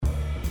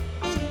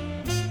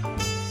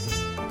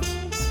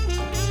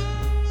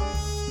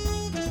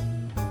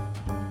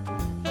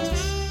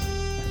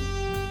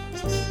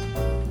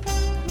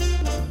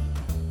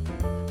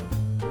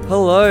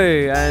Hello,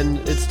 and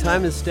it's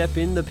time to step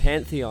in the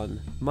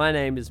Pantheon. My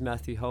name is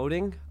Matthew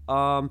Holding.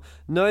 No,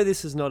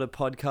 this is not a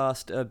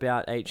podcast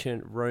about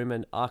ancient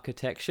Roman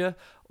architecture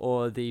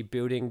or the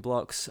building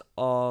blocks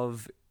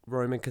of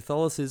Roman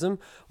Catholicism.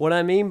 What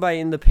I mean by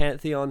in the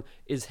Pantheon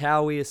is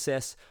how we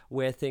assess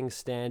where things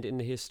stand in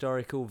the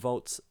historical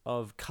vaults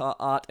of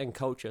art and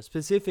culture,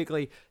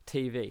 specifically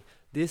TV.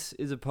 This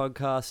is a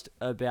podcast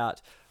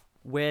about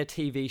where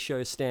TV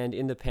shows stand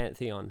in the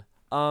Pantheon.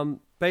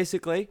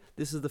 Basically,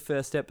 this is the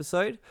first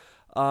episode.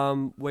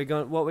 What we're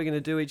going to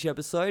do each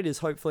episode is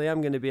hopefully I'm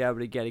going to be able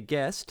to get a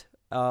guest.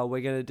 We're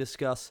going to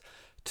discuss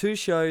two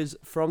shows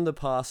from the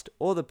past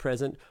or the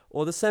present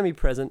or the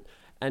semi-present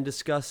and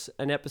discuss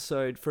an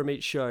episode from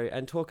each show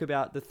and talk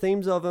about the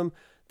themes of them,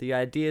 the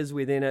ideas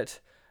within it,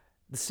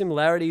 the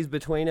similarities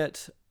between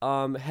it,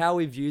 how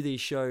we view these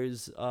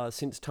shows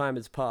since time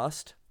has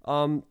passed.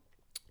 I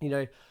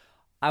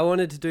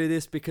wanted to do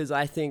this because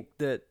I think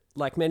that,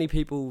 like many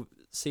people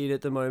see it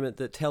at the moment,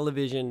 that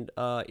television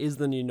is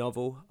the new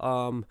novel.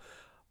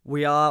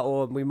 We are,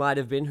 or we might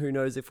have been, who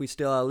knows if we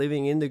still are,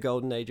 living in the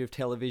golden age of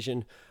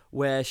television,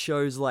 where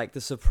shows like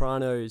The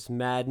Sopranos,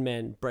 Mad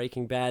Men,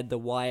 Breaking Bad, The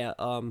Wire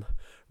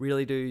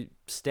really do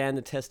stand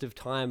the test of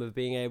time of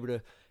being able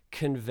to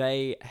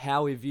convey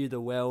how we view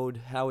the world,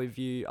 how we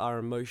view our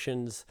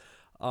emotions,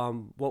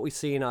 what we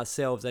see in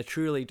ourselves. I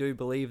truly do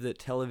believe that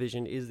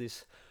television is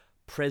this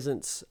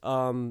presence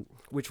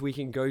which we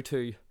can go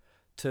to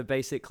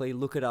basically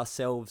look at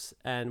ourselves,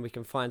 and we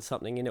can find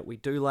something in it we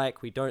do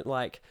like, we don't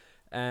like,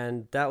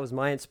 and that was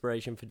my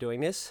inspiration for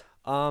doing this.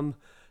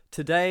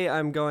 Today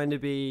I'm going to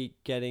be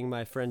getting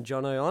my friend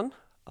Jono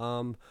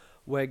on.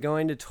 We're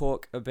going to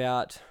talk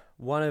about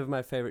one of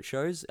my favorite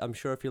shows. I'm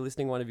sure if you're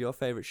listening, one of your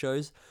favorite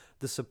shows,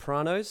 The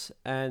Sopranos,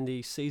 and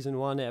the season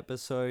 1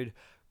 episode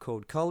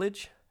called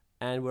College.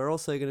 And we're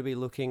also going to be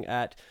looking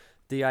at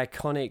the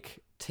iconic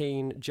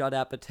teen Judd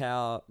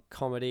Apatow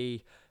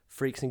comedy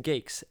Freaks and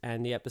Geeks,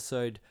 and the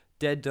episode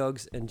Dead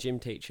Dogs and Gym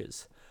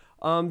Teachers.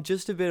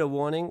 Just a bit of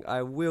warning,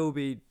 I will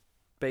be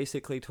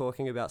basically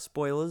talking about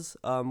spoilers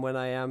when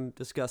I am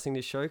discussing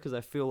this show, because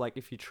I feel like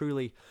if you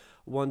truly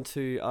want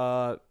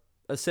to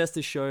assess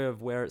the show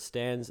of where it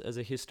stands as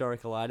a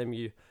historical item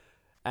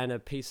and a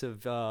piece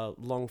of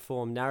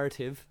long-form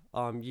narrative,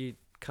 you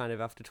kind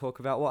of have to talk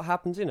about what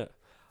happens in it.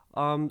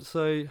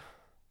 So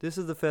this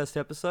is the first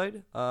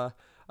episode. I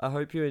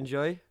hope you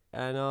enjoy,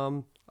 and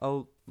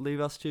I'll leave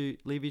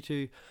you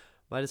to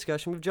my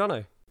discussion with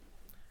Jono.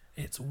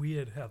 It's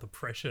weird how the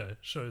pressure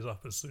shows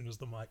up as soon as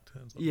the mic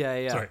turns on.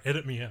 Yeah. Sorry,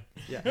 edit me out.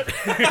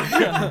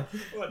 Yeah.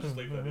 Well, just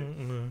leave that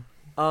in.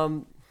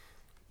 We'll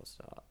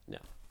start now.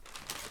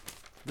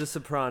 The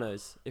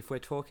Sopranos. If we're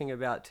talking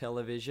about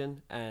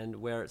television and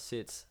where it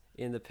sits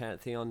in the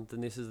Pantheon, then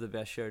this is the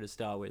best show to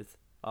start with.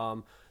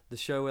 The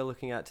show we're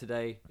looking at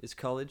today is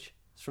College.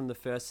 It's from the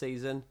first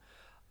season.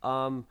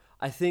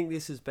 I think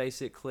this is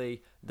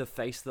basically the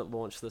face that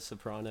launched The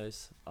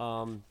Sopranos.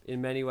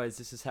 In many ways,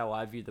 this is how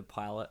I view the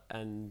pilot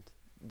and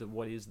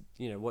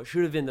what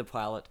should have been the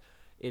pilot.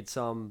 It's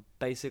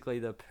basically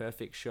the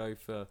perfect show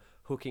for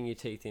hooking your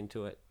teeth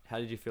into it. How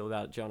did you feel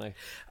about it, Jono?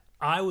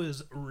 I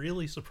was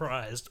really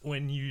surprised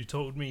when you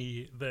told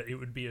me that it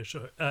would be a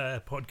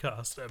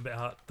podcast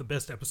about the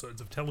best episodes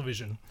of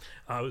television.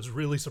 I was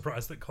really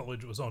surprised that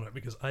College was on it,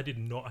 because I did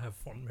not have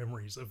fond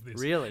memories of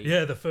this. Really?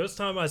 Yeah, the first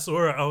time I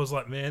saw it, I was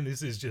like, man,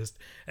 this is just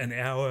an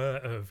hour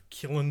of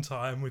killing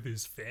time with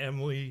his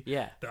family.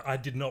 Yeah. That I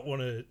did not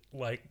want to,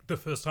 like, the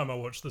first time I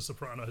watched The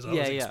Sopranos, I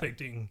was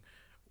expecting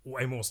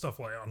way more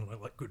stuff like, I don't know,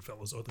 like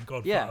Goodfellas or The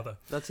Godfather. Yeah,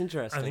 that's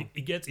interesting. I think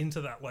it gets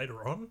into that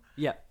later on.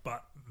 Yeah.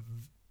 But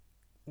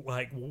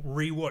like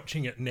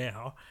rewatching it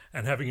now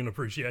and having an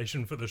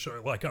appreciation for the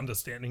show, like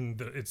understanding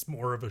that it's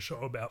more of a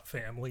show about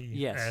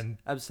family, and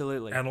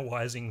absolutely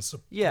analyzing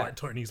like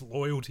Tony's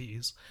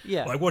loyalties.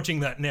 Yeah, like watching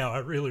that now, I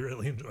really,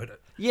 really enjoyed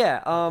it.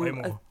 Yeah, way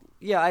more.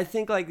 I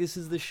think like this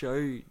is the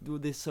show.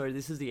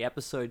 This is the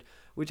episode,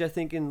 which I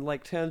think in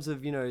like terms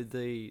of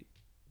the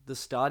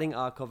starting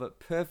arc of it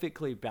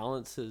perfectly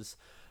balances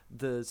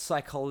the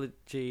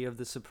psychology of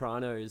The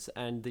Sopranos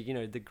and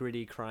the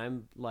gritty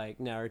crime like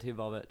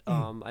narrative of it.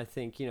 I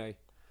think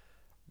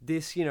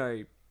this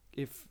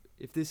if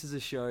this is a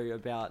show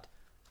about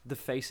the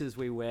faces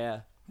we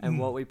wear and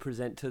what we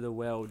present to the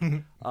world,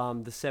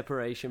 the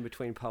separation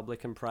between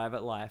public and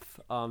private life,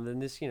 then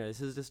this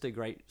is just a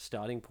great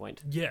starting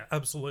point. Yeah,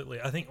 absolutely.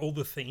 I think all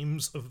the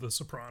themes of The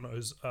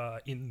Sopranos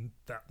are in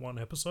that one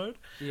episode,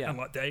 and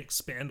like they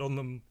expand on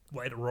them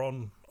later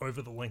on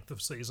over the length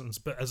of seasons.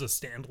 But as a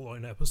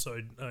standalone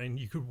episode, I mean,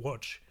 you could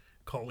watch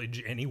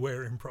College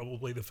anywhere in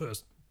probably the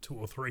first 2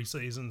 or 3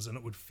 seasons, and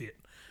it would fit.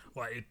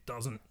 Like, it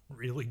doesn't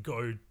really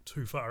go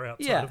too far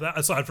outside of that,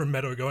 aside from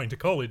Meadow going to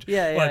college.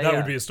 That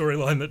would be a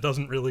storyline that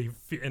doesn't really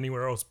fit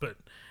anywhere else, but,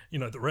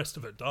 the rest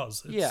of it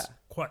does. It's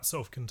quite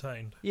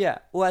self-contained. Yeah,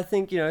 well, I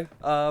think,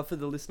 for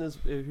the listeners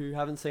who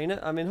haven't seen it,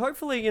 I mean,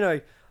 hopefully,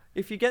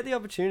 if you get the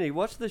opportunity,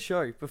 watch the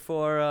show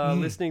before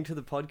listening to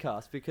the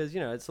podcast, because,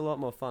 it's a lot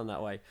more fun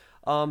that way.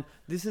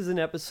 This is an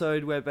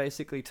episode where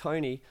basically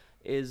Tony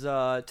is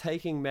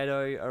taking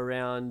Meadow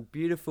around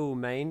beautiful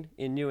Maine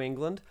in New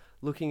England,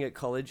 looking at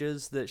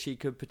colleges that she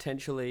could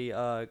potentially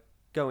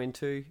go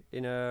into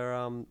in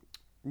her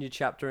new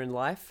chapter in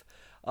life.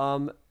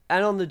 And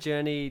on the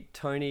journey,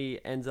 Tony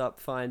ends up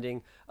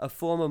finding a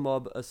former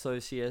mob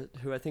associate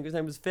who I think his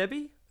name was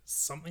Febby.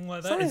 Something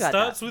like that. Something it like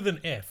starts that. with an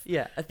F.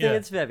 Yeah, I think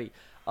it's Febby.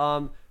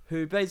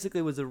 Who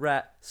basically was a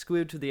rat,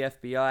 squealed to the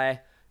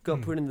FBI,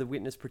 got put in the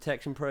witness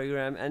protection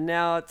program, and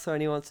now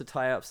Tony wants to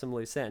tie up some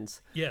loose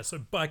ends. Yeah, so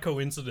by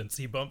coincidence,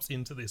 he bumps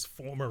into this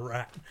former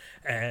rat,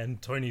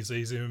 and Tony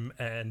sees him,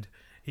 and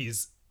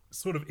he's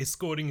sort of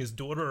escorting his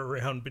daughter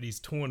around, but he's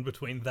torn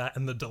between that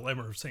and the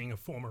dilemma of seeing a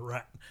former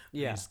rat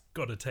he's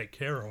got to take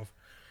care of.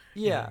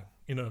 Yeah.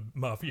 In a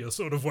mafia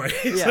sort of way.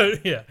 Yeah. So,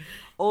 yeah.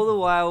 All the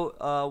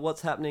while,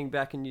 what's happening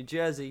back in New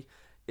Jersey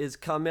is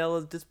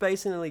Carmela's just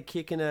basically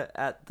kicking it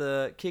at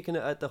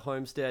the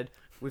homestead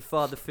with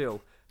Father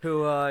Phil,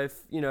 who,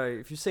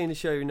 if you've seen the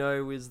show, you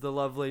know is the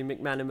lovely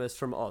McManamus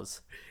from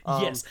Oz.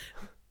 Yes.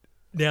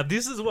 Now,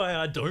 this is why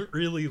I don't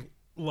really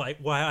why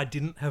I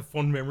didn't have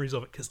fond memories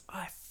of it, because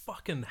I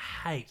fucking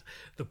hate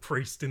the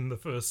priest in the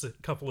first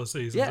couple of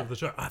seasons of the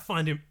show. I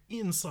find him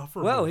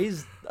insufferable. Well,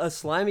 he's a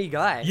slimy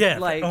guy. Yeah.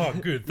 Oh,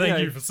 good. Thank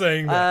you for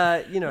saying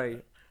that.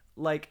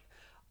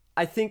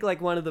 I think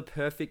one of the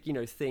perfect,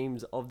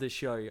 themes of the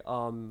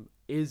show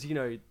is,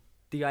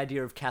 the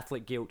idea of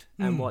Catholic guilt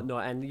and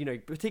whatnot,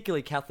 and,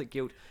 particularly Catholic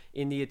guilt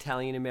in the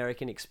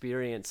Italian-American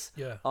experience.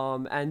 Yeah.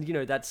 And,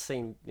 that's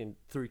seen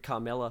through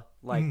Carmela,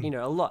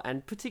 a lot,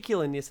 and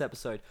particularly in this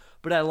episode.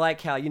 But I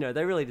like how,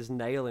 they really just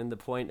nail in the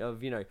point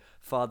of,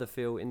 Father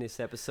Phil in this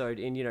episode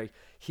in,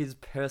 his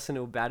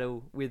personal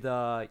battle with,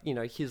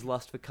 his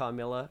lust for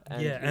Carmela.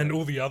 And, and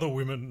all the other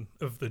women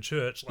of the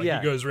church. He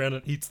goes around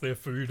and eats their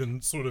food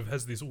and sort of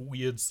has this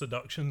weird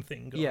seduction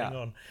thing going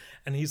on.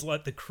 And he's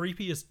like the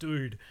creepiest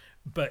dude,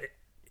 but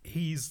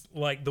he's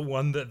like the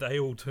one that they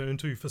all turn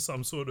to for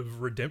some sort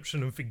of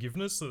redemption and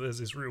forgiveness. So there's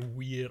this real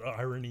weird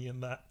irony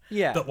in that.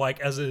 Yeah. That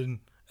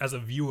as a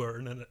viewer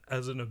and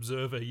as an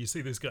observer, you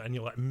see this guy and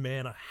you're like,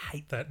 man, I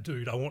hate that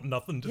dude. I want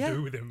nothing to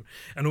do with him.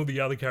 And all the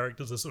other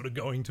characters are sort of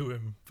going to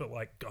him for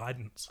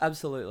guidance.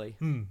 Absolutely.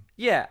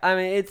 Yeah. I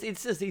mean,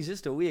 it's just, he's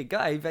just a weird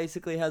guy. He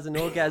basically has an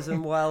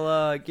orgasm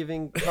while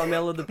giving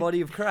Carmela the body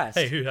of Christ.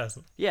 Hey, who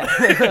hasn't? Yeah.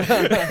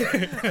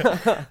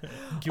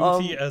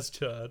 Guilty as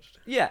charged.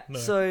 Yeah. No.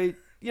 So,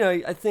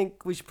 I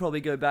think we should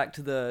probably go back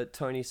to the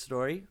Tony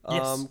story.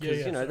 Yes.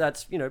 Because,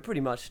 that's,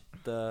 pretty much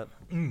the,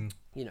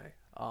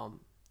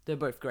 they're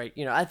both great.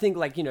 I think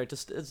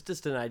it's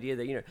just an idea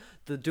that,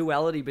 the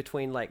duality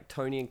between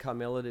Tony and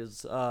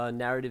Carmela's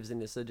narratives in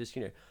this are just,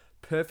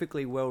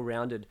 perfectly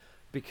well-rounded,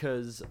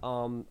 because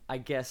I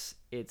guess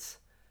it's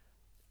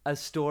a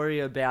story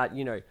about,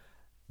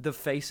 the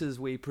faces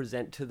we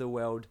present to the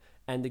world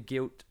and the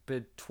guilt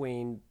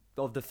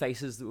of the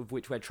faces of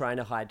which we're trying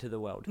to hide to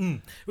the world.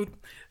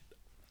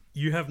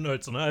 You have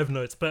notes and I have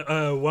notes, but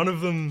one of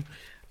them,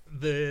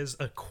 there's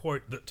a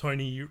quote that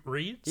Tony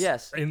reads.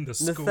 Yes. In the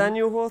school.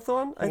 Nathaniel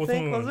Hawthorne, I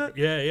think, was it?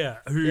 Yeah.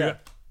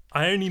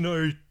 I only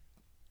know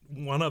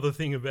one other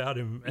thing about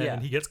him,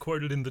 and he gets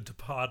quoted in The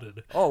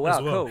Departed. Oh, wow,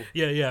 as well. cool.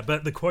 Yeah,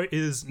 but the quote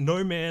is,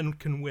 "No man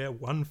can wear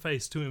one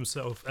face to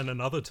himself and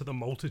another to the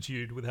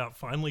multitude without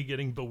finally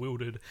getting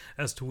bewildered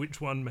as to which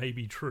one may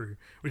be true,"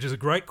 which is a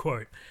great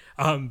quote.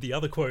 The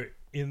other quote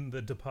in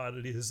The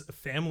Departed is,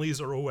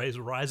 "Families are always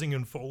rising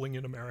and falling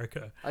in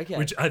America,"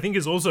 which I think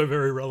is also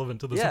very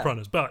relevant to The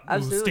Sopranos, but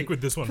we'll stick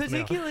with this one for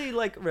now. Particularly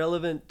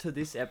relevant to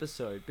this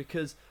episode,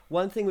 because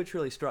one thing which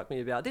really struck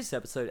me about this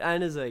episode,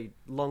 and is a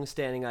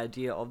long-standing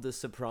idea of The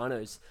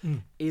Sopranos,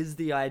 is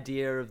the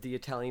idea of the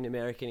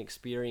Italian-American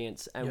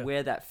experience and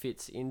where that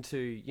fits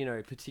into,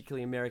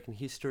 particularly American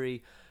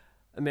history,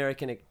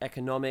 American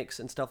economics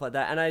and stuff like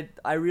that. And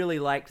I really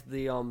liked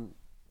the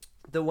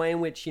way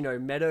in which,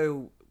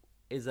 Meadow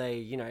is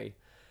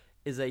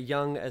a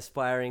young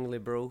aspiring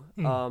liberal,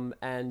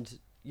 and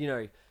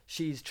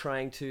she's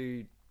trying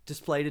to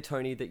display to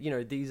Tony that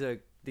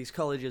these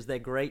colleges, they're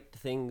great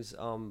things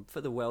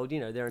for the world,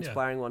 they're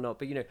inspiring and whatnot,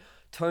 but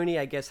Tony,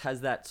 I guess,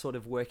 has that sort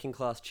of working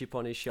class chip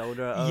on his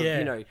shoulder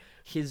of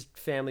his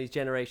family's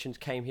generations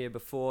came here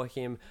before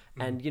him,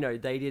 and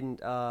they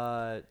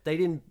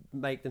didn't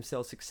make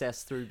themselves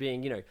success through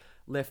being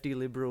lefty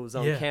liberals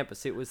on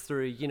campus. It was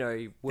through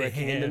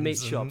working in the meat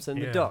shops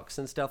and the docks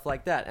and stuff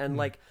like that. And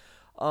I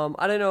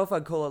don't know if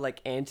I'd call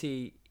it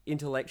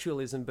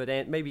anti-intellectualism, but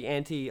maybe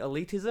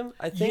anti-elitism,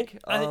 I think.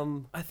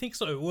 I think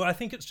so. Well, I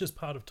think it's just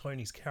part of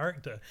Tony's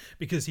character,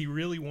 because he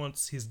really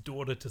wants his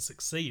daughter to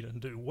succeed and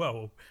do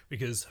well,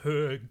 because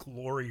her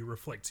glory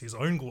reflects his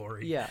own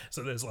glory. Yeah.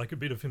 So there's a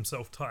bit of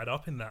himself tied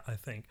up in that, I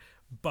think.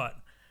 But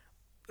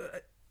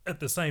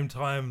at the same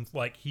time,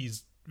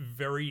 he's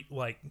very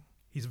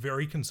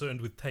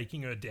concerned with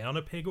taking her down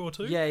a peg or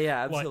two.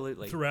 Yeah,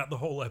 absolutely. Throughout the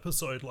whole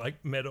episode,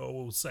 Meadow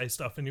will say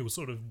stuff and he'll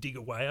sort of dig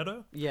away at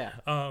her. Yeah.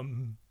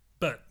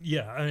 But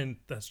yeah, I mean,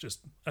 that's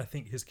just, I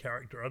think, his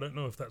character. I don't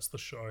know if that's the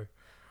show.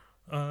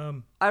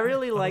 I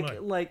really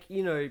like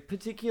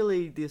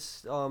particularly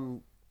this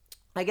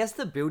I guess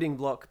the building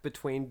block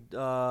between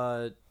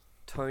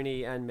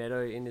Tony and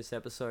Meadow in this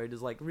episode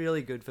is like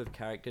really good for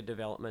character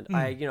development.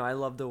 I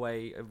love the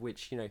way of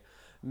which,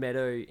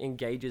 Meadow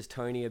engages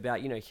Tony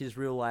about, his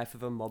real life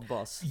of a mob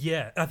boss.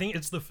 Yeah, I think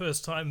it's the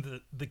first time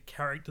that the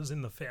characters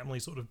in the family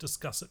sort of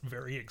discuss it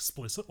very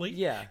explicitly.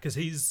 Yeah. Because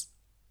he's,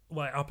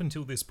 like, up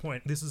until this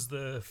point, this is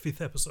the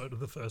 5th episode of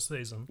the first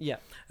season. Yeah.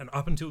 And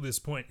up until this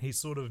point, he's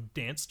sort of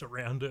danced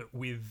around it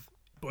with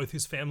both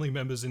his family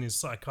members and his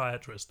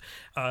psychiatrist.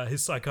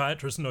 His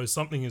psychiatrist knows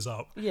something is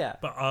up. Yeah.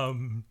 But,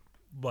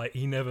 like,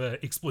 he never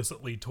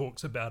explicitly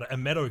talks about it.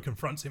 And Meadow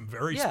confronts him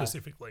very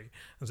specifically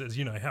and says,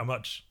 how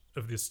much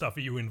of this stuff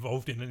are you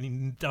involved in? And he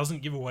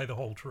doesn't give away the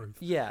whole truth.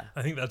 Yeah.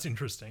 I think that's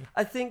interesting.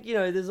 I think,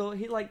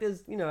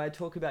 I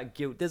talk about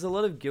guilt. There's a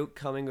lot of guilt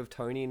coming of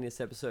Tony in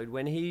this episode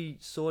when he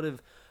sort of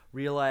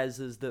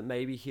realizes that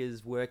maybe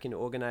his work in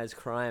organized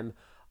crime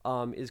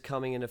is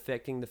coming and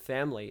affecting the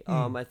family.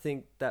 I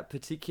think that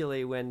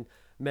particularly when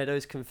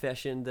Meadow's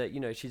confession that,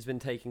 she's been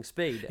taking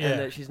speed and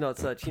that she's not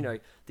such,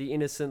 the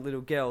innocent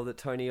little girl that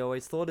Tony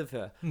always thought of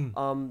her.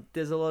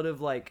 There's a lot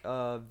of like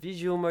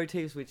visual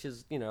motifs, which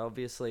is,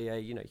 obviously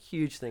a,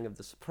 huge thing of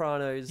The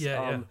Sopranos.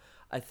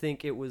 I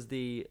think it was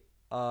the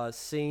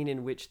scene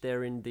in which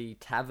they're in the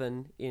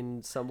tavern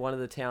in one of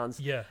the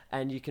towns,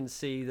 and you can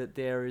see that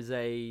there is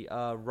a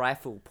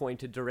rifle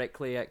pointed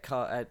directly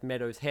at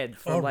Meadow's head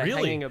from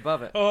hanging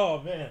above it.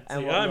 Oh man,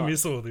 I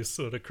miss all this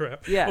sort of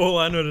crap. Yeah, all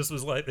I noticed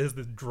was like there's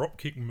the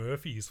Dropkick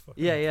Murphys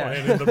fucking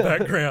playing in the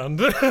background.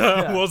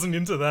 I wasn't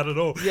into that at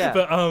all. Yeah,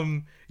 but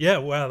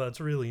wow, that's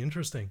really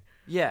interesting.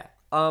 Yeah,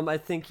 I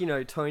think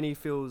Tony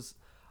feels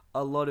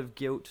a lot of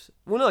guilt.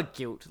 Well, not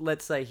guilt.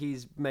 Let's say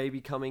he's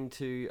maybe coming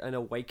to an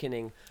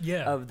awakening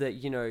of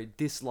that,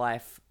 this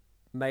life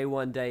may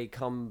one day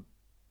come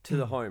to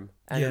the home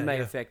and it may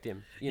affect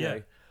him,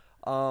 know.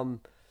 And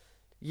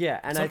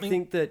I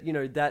think that,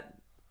 that,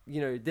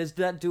 there's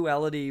that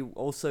duality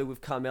also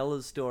with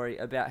Carmela's story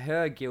about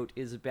her guilt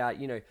is about,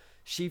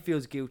 she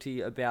feels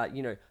guilty about,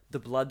 the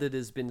blood that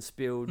has been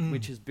spilled,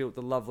 which has built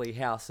the lovely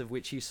house of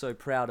which she's so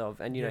proud of,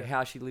 and,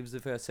 how she lives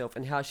with herself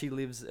and how she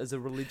lives as a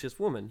religious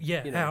woman.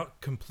 Yeah, how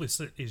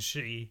complicit is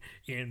she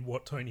in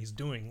what Tony's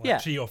doing?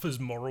 Like, she offers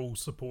moral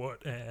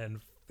support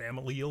and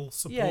familial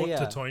support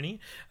to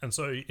Tony. And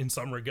so, in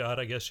some regard,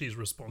 I guess she's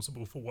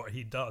responsible for what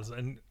he does.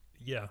 And,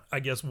 I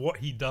guess what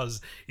he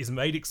does is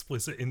made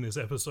explicit in this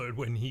episode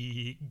when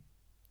he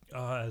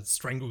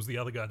strangles the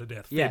other guy to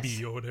death,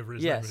 Phoebe or whatever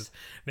his name is.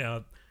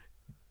 Now,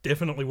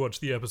 definitely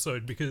watch the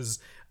episode because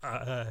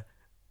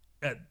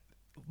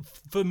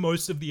for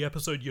most of the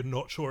episode you're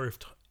not sure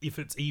if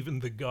it's even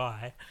the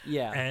guy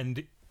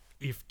and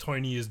if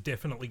Tony is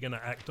definitely going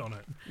to act on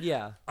it.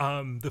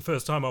 The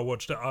first time I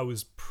watched it I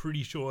was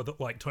pretty sure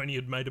that like Tony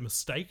had made a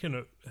mistake and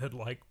it had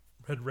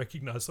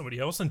recognized somebody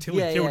else until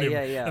he killed him.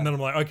 And then I'm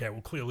like, okay,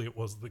 well clearly it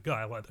was the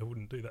guy, like they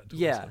wouldn't do that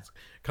to us. So it's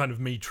kind of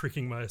me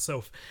tricking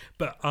myself.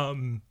 But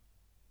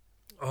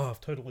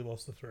I've totally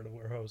lost the thread of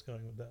where I was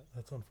going with that.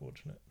 That's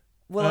unfortunate.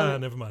 Well,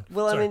 never mind.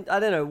 Well, sorry. I mean, I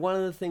don't know. One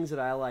of the things that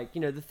I like,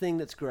 the thing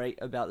that's great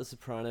about The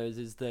Sopranos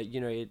is that,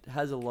 it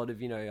has a lot of,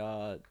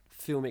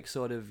 filmic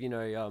sort of,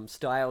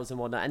 styles and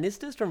whatnot. And this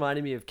just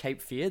reminded me of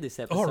Cape Fear, this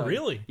episode. Oh,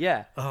 really?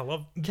 Yeah. I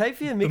love Cape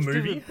Fear mixed the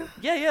movie. The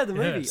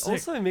movie.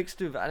 Also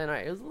mixed with, I don't know,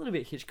 it was a little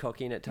bit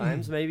Hitchcockian at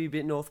times, maybe a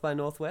bit North by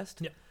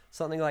Northwest,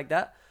 something like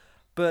that.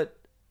 But,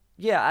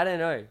 I don't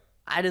know.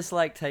 I just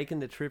like taking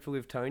the trip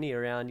with Tony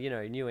around,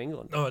 New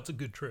England. Oh, it's a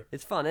good trip.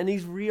 It's fun, and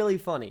he's really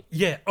funny.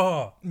 Yeah.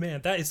 Oh,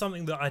 man, that is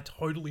something that I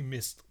totally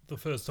missed the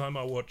first time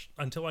I watched,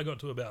 until I got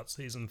to about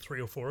season 3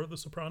 or 4 of The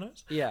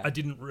Sopranos. Yeah. I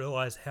didn't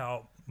realize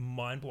how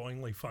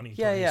mind-blowingly funny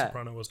Tony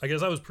Soprano was. I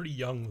guess I was pretty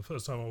young the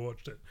first time I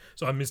watched it,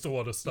 so I missed a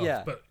lot of stuff.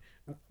 Yeah. But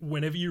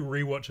whenever you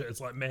rewatch it, it's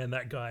like, man,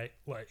 that guy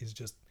is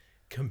just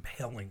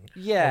compelling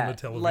on the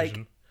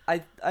television.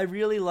 Like, I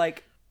really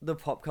like the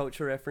pop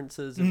culture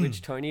references of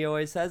which Tony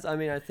always has. I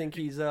mean, I think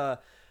he's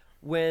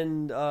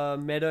when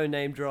Meadow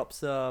name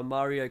drops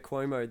Mario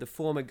Cuomo, the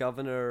former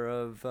governor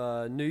of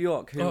New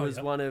York, who was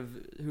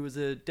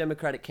a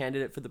Democratic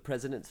candidate for the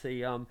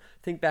presidency. I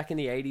think back in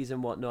the 80s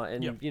and whatnot,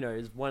 and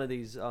is one of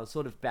these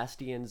sort of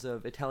bastions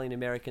of Italian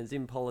Americans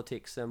in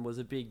politics, and was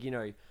a big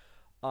guy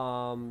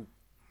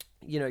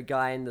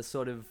in the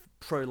sort of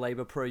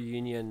pro-labor,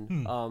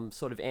 pro-union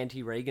sort of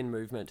anti-Reagan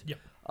movement.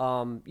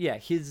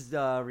 His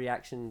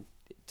reaction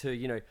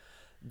to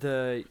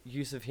the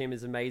use of him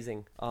is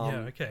amazing.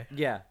 Also,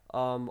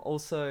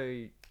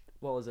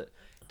 what was it?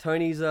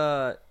 Tony's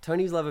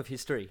love of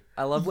history.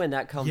 I love when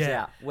that comes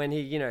out. When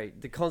he,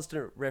 the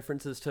constant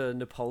references to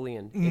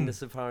Napoleon in The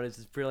Sopranos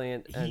is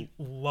brilliant. He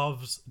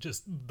loves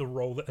just the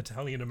role that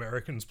Italian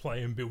Americans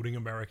play in building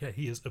America.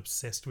 He is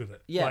obsessed with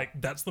it. Yeah. Like,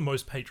 that's the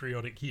most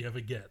patriotic he ever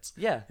gets.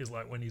 Yeah. Is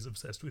like when he's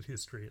obsessed with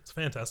history. It's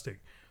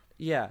fantastic.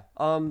 Yeah.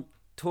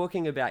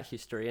 Talking about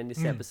history in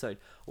this episode,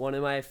 one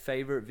of my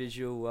favorite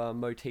visual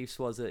motifs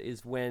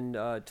is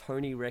when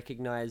Tony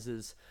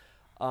recognizes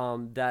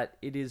that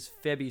it is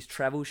Phoebe's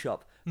travel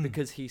shop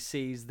because he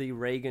sees the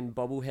Reagan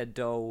bobblehead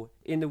doll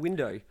in the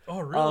window.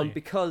 Oh, really?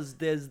 Because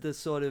there's the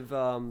sort of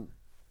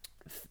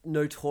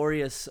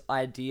notorious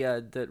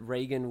idea that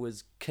Reagan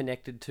was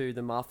connected to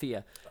the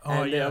mafia,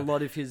 and a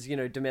lot of his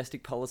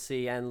domestic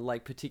policy and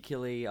like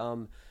particularly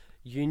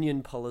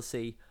union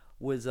policy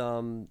was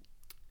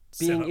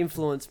being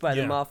influenced by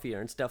the mafia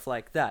and stuff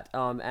like that.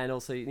 And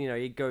also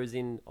it goes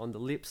in on the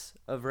lips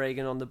of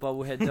Reagan on the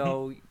bobblehead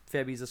doll.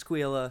 Febby's a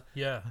squealer,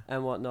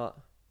 and whatnot.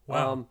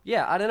 Wow.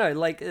 I don't know,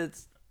 like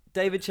it's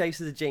David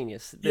Chase is a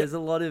genius. There's a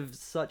lot of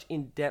such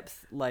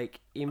in-depth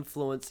like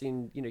influence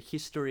in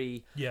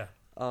history.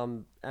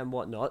 And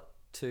whatnot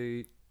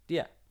to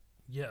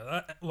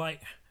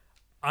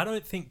I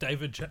don't think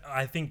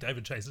I think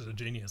David Chase is a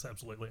genius.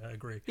 Absolutely, I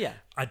agree.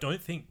 I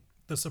don't think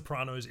The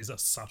Sopranos is a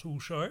subtle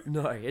show.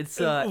 No, it's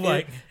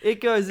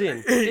it goes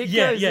in. It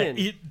goes in.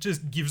 It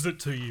just gives it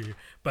to you,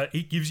 but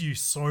it gives you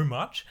so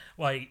much.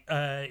 Like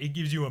it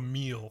gives you a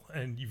meal,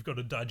 and you've got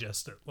to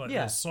digest it. Like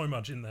there's so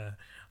much in there.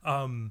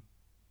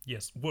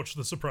 Yes, watch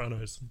The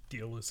Sopranos,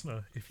 dear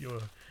listener.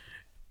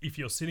 If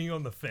you're sitting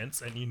on the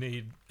fence and you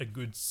need a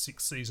good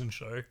 6-season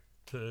show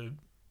to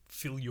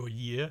fill your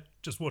year,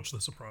 just watch The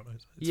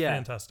Sopranos. It's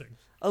fantastic.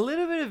 A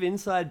little bit of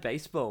inside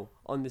baseball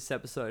on this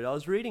episode. I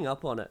was reading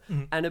up on it,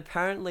 and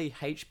apparently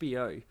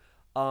HBO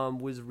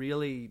was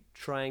really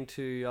trying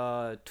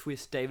to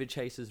twist David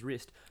Chase's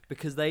wrist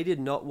because they did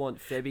not want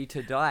Febby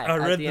to die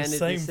at the end of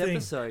this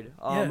episode.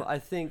 I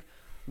think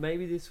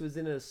maybe this was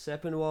in a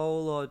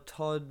Seppenwall or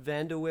Todd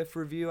Vanderwerf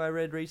review I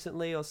read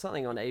recently, or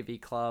something on AV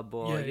Club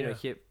or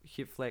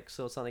Hitflex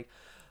or something.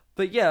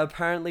 But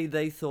apparently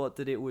they thought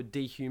that it would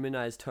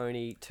dehumanize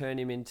Tony, turn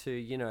him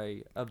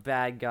into a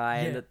bad guy,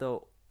 and that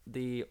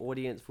the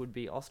audience would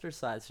be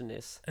ostracized from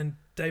this. And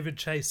David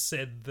Chase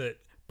said that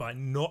by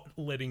not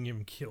letting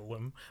him kill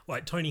him,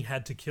 like Tony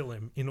had to kill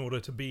him in order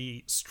to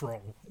be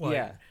strong.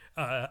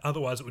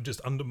 Otherwise it would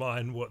just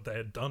undermine what they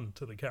had done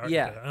to the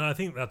character. And I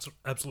think that's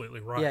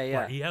absolutely right.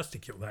 Like, he has to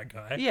kill that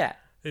guy.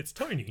 It's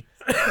Tony.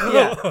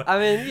 I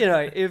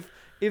mean,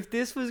 if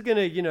this was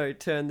gonna,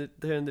 turn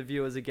the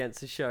viewers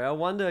against the show, I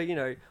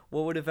wonder,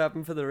 what would have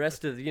happened for the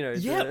rest of, the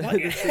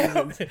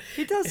seasons.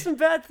 He does some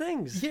bad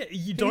things.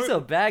 He's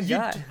a bad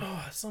guy.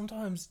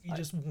 Sometimes you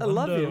just wonder. I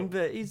love him,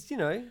 but he's,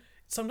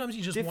 Sometimes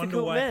you just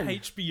wonder why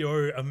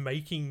HBO are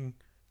making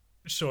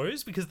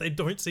shows because they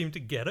don't seem to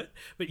get it.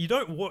 But you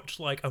don't watch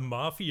like a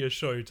mafia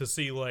show to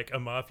see like a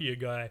mafia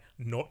guy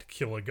not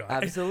kill a guy.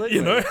 Absolutely.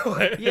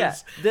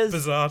 It's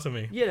bizarre to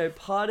me.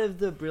 Part of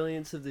the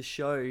brilliance of the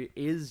show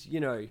is,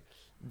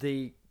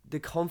 the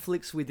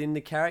conflicts within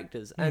the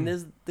characters, and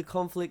there's the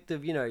conflict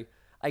of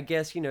I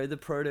guess the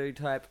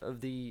prototype of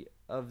the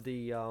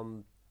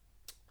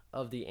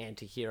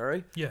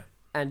anti-hero,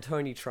 and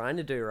Tony trying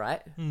to do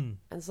right, and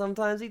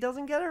sometimes he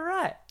doesn't get it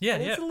right.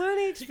 It's a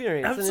learning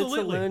experience. Absolutely. And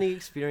it's a learning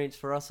experience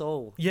for us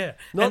all.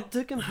 Not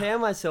to compare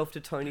myself to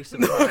Tony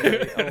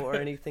Soprano or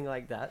anything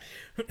like that.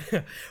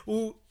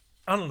 Well,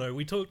 I don't know,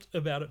 we talked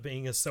about it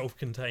being a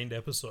self-contained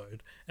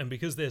episode, and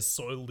because there's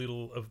so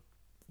little of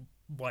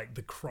like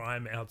the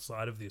crime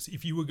outside of this,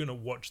 if you were going to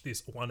watch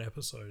this one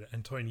episode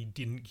and Tony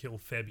didn't kill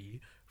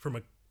Febby from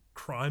a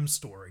crime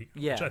story,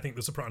 which I think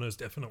The Sopranos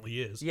definitely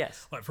is,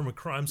 like from a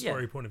crime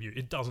story point of view,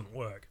 it doesn't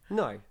work.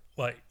 No.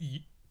 Like,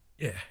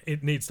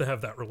 it needs to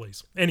have that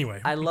release. Anyway.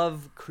 I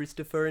love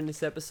Christopher in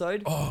this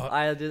episode.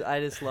 I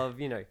just love,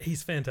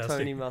 he's fantastic.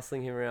 Tony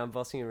muscling him around,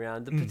 bossing him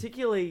around.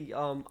 Particularly,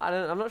 I'm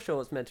not sure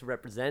what it's meant to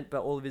represent,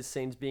 but all of his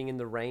scenes being in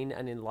the rain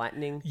and in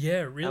lightning.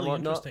 Really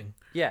interesting.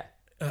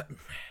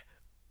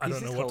 I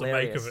don't know what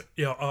hilarious. to make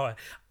of it.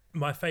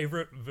 My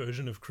favorite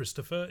version of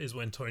Christopher is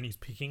when Tony's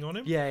picking on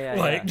him.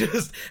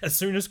 Just as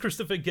soon as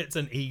Christopher gets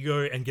an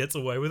ego and gets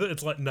away with it,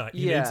 it's like, nah,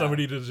 you need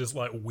somebody to just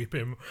like whip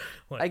him.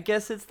 Like, I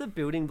guess it's the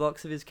building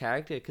blocks of his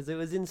character, because it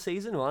was in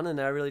season 1 and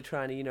they're really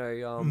trying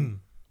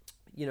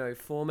to,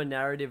 form a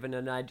narrative and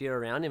an idea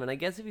around him. And I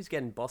guess if he's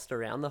getting bossed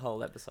around the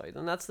whole episode,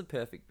 then that's the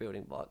perfect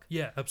building block.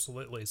 Yeah,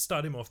 absolutely.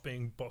 Start him off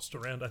being bossed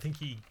around. I think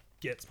he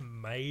gets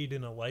made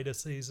in a later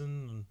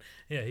season,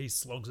 and he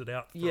slogs it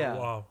out for a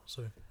while.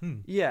 So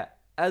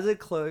as a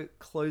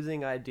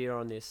closing idea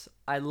on this,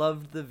 I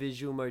loved the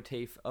visual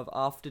motif of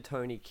after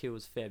Tony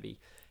kills Febby,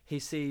 he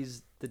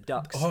sees the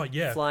ducks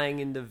flying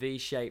in the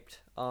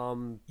V-shaped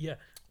form,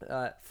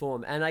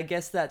 and I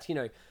guess that's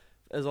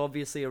as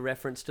obviously a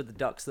reference to the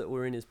ducks that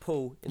were in his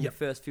pool in the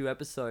first few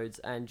episodes,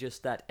 and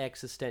just that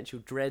existential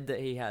dread that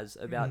he has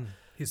about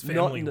his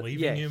family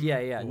leaving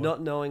him.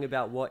 Not knowing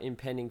about what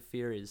impending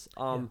fear is.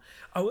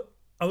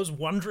 I was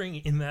wondering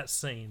in that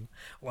scene,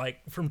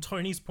 like from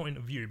Tony's point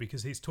of view,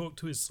 because he's talked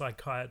to his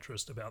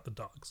psychiatrist about the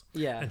ducks.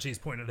 And she's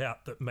pointed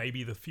out that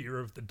maybe the fear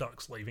of the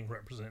ducks leaving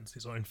represents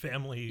his own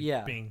family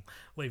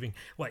leaving.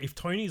 Like, if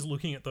Tony's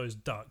looking at those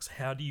ducks,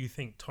 how do you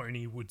think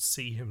Tony would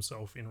see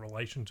himself in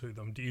relation to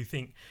them? Do you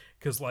think,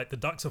 because like the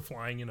ducks are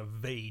flying in a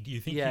V, do you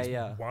think he's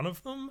one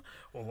of them?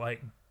 Or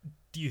like,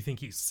 do you think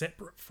he's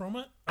separate from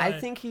it? I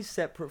think he's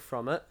separate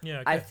from it.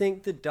 I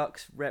think the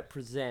ducks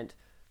represent...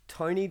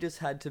 Tony just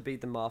had to be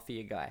the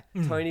mafia guy.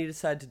 Tony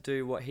just had to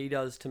do what he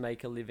does to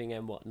make a living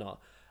and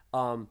whatnot.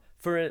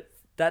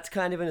 That's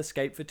kind of an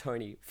escape for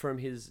Tony from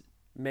his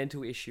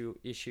mental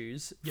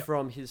issues Yep.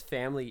 from his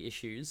family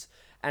issues.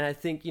 And I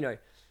think,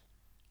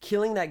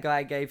 killing that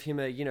guy gave him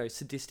a,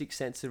 sadistic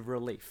sense of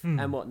relief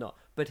and whatnot.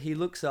 But he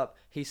looks up,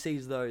 he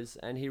sees those,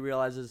 and he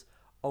realizes,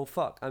 oh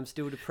fuck, I'm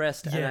still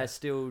depressed and I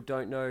still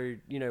don't know,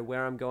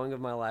 where I'm going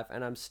with my life,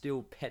 and I'm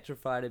still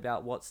petrified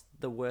about what's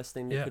the worst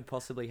thing that could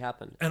possibly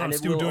happen. And I'm it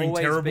still will doing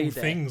always terrible be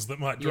there. things that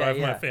might drive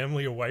my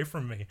family away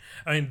from me.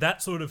 I mean,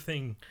 that sort of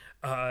thing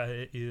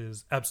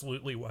is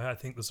absolutely why I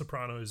think The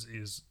Sopranos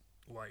is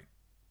like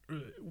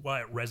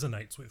why it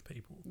resonates with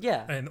people.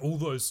 Yeah. And all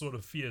those sort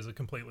of fears are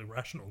completely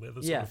rational. They're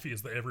the sort of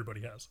fears that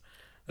everybody has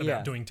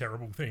about doing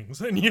terrible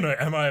things. And,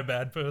 am I a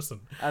bad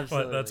person?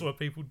 Absolutely. Like, that's what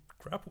people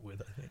grapple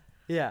with, I think.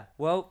 Yeah.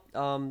 Well,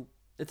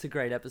 it's a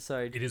great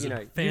episode. It is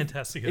a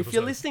fantastic episode. If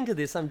you're listening to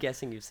this, I'm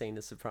guessing you've seen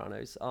The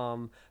Sopranos.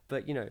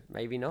 But,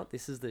 maybe not.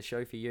 This is the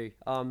show for you.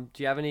 Do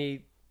you have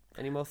any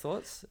more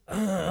thoughts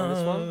on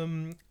this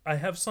one? I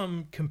have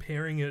some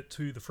comparing it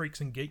to the Freaks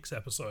and Geeks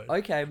episode.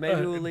 Okay,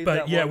 maybe we'll leave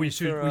that one. But we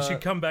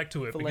should come back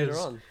to it because later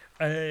on.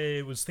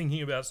 I was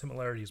thinking about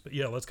similarities. But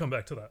yeah, let's come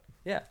back to that.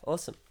 Yeah,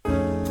 awesome.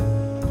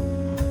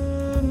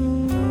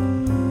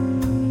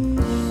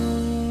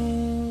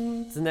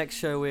 The next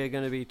show we're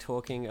going to be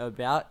talking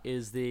about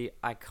is the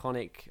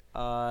iconic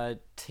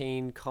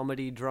teen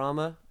comedy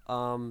drama,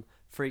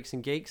 Freaks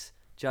and Geeks,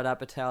 Judd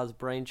Apatow's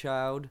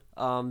brainchild.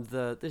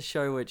 The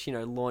show which,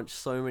 launched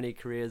so many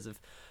careers of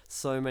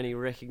so many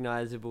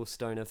recognizable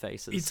stoner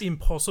faces. It's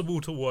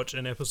impossible to watch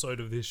an episode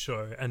of this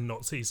show and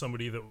not see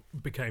somebody that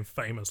became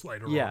famous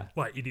later on.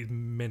 Like, it is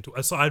mental.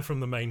 Aside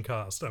from the main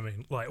cast, I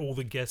mean, like, all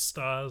the guest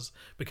stars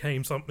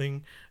became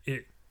something.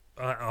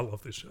 I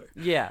love this show.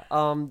 Yeah.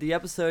 The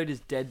episode is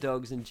Dead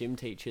Dogs and Gym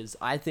Teachers.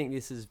 I think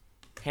this is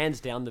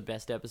hands down the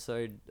best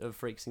episode of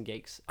Freaks and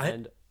Geeks.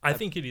 I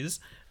think it is.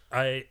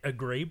 I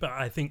agree, but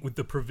I think with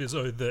the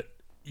proviso that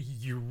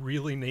you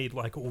really need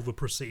like all the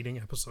preceding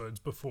episodes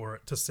before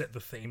it to set the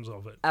themes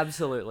of it.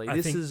 Absolutely.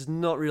 This is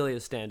not really a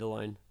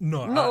standalone.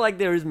 No. Not like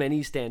there is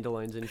many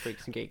standalones in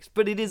Freaks and Geeks,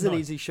 but it is an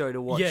easy show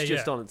to watch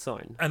just on its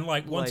own. And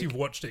like once you've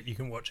watched it, you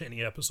can watch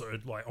any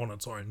episode like on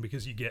its own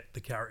because you get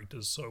the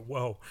characters so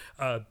well.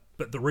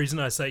 But the reason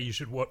I say you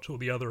should watch all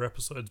the other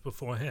episodes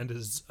beforehand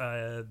is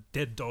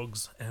Dead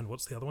Dogs and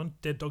what's the other one?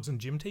 Dead Dogs and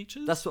Gym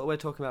Teachers? That's what we're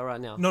talking about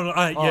right now. No.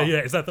 Yeah.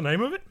 Is that the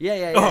name of it?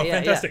 Yeah.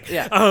 Fantastic.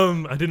 Yeah.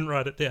 I didn't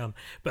write it down.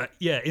 But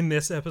yeah, in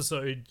this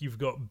episode, you've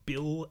got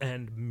Bill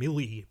and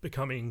Millie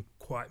becoming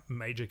quite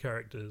major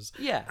characters.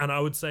 Yeah. And I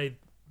would say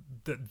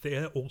that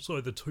they're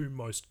also the two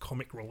most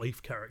comic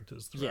relief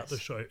characters throughout the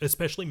show,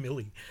 especially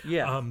Millie.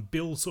 Yeah.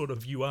 Bill sort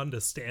of, you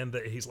understand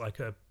that he's like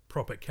a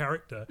proper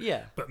character.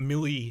 Yeah. But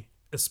Millie,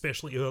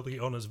 especially early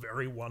on, is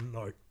very one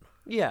note.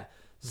 Yeah.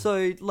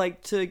 So,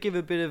 like, to give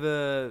a bit of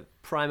a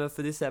primer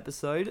for this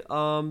episode,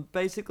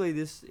 basically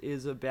this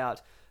is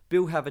about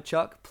Bill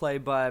Haverchuck,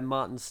 played by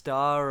Martin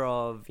Starr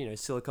of,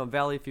 Silicon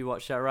Valley, if you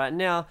watch that right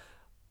now.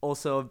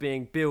 Also of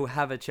being Bill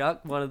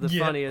Haverchuck, one of the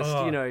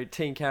funniest,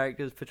 teen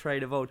characters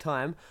portrayed of all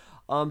time.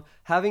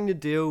 Having to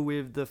deal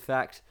with the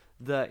fact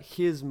that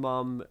his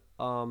mum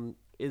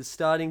is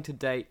starting to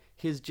date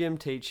his gym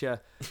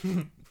teacher,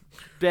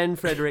 Ben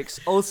Fredericks,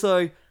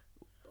 also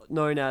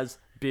known as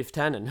Biff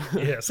Tannen.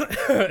 Yes.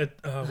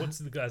 What's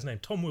the guy's name?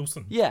 Tom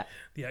Wilson. Yeah.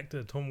 The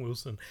actor Tom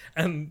Wilson.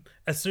 And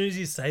as soon as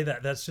you say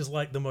that, that's just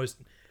like the most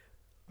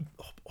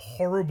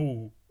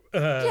horrible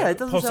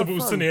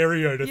possible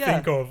scenario to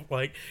think of.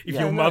 Like, if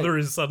your mother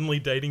is suddenly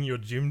dating your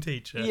gym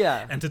teacher.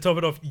 Yeah. And to top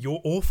it off,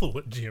 you're awful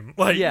at gym.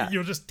 Like,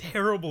 you're just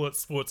terrible at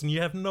sports and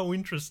you have no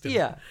interest in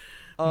it.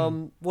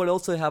 What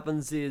also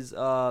happens is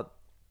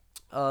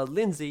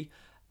Lindsay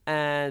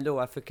and...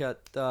 I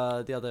forgot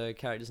the other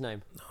character's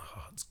name.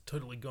 It's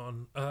totally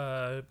gone.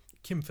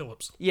 Kim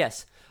Phillips.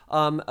 Yes.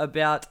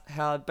 About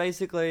how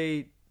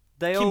basically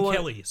Kim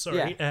Kelly,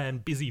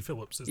 and Busy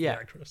Phillips is the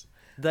actress.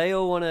 They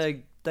all want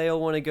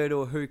to go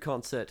to a Who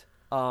concert.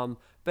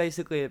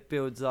 Basically, it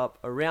builds up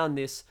around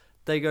this.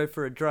 They go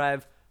for a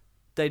drive.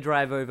 They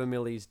drive over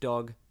Millie's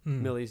dog.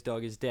 Millie's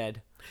dog is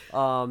dead.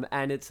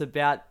 And it's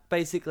about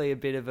basically a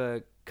bit of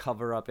a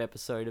cover-up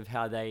episode of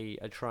how they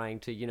are trying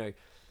to,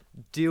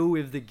 deal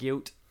with the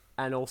guilt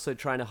and also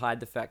trying to hide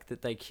the fact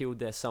that they killed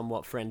their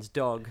somewhat friend's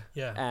dog.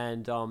 Yeah.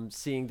 And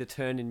seeing the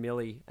turn in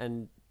Millie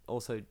and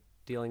also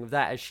dealing with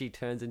that as she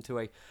turns into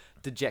a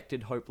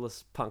dejected,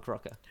 hopeless punk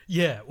rocker.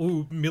 Yeah,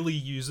 well, Millie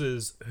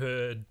uses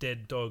her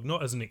dead dog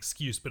not as an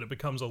excuse, but it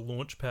becomes a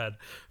launch pad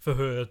for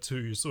her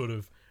to sort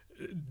of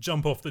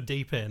jump off the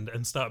deep end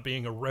and start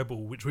being a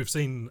rebel, which we've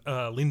seen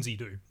Lindsay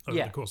do over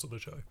the course of the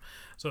show.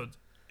 So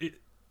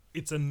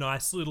it's a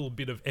nice little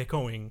bit of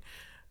echoing.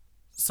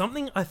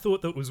 Something I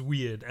thought that was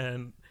weird,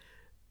 and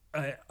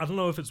I don't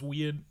know if it's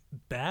weird,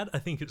 bad, I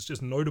think it's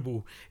just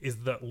notable, is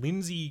that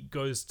Lindsay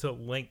goes to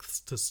lengths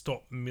to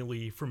stop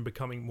Millie from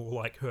becoming more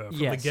like her. From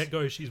the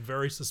get-go, she's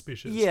very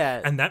suspicious. Yeah.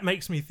 And that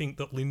makes me think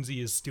that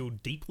Lindsay is still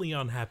deeply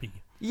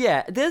unhappy.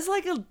 Yeah, there's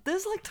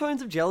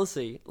tones of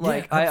jealousy,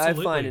 like, I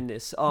find in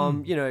this.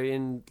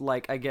 In,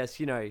 like, I guess,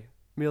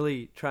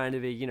 Millie trying to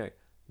be,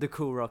 the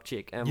cool rock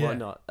chick and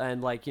whatnot.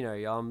 And, like,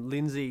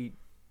 Lindsay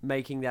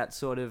making that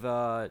sort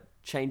of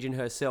change in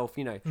herself,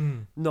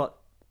 not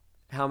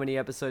how many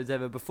episodes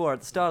ever before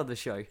at the start of the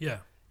show. Yeah.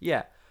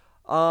 Yeah.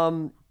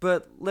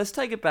 But let's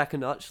take it back a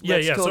notch.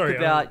 Let's talk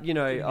about,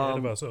 ahead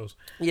of ourselves.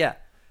 Yeah.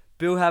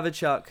 Bill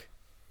Haverchuck,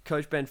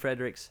 Coach Ben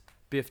Fredericks,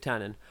 Biff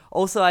Tannen.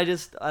 Also,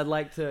 I'd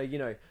like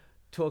to,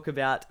 talk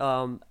about,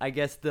 I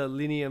guess, the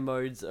linear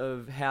modes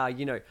of how,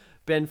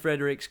 Ben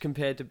Fredericks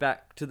compared to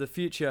Back to the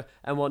Future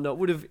and whatnot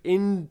would have,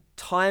 in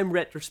time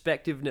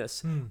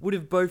retrospectiveness, would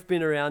have both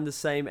been around the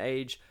same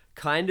age,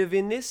 kind of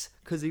in this,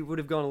 because he would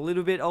have gone a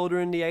little bit older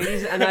in the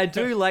 80s. And I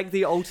do like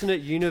the alternate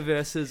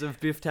universes of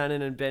Biff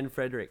Tannen and Ben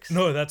Fredericks.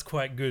 No, that's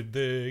quite good.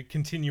 The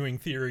continuing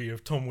theory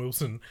of Tom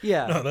Wilson.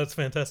 Yeah. No, that's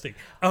fantastic.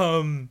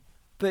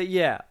 But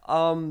yeah,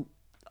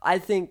 I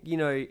think,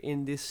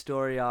 in this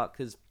story arc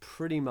is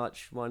pretty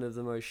much one of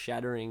the most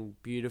shattering,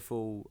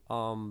 beautiful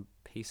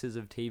pieces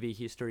of TV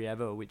history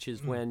ever, which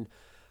is when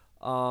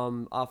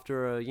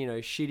after a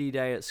shitty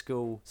day at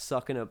school,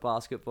 sucking at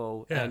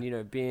basketball,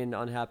 and being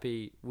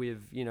unhappy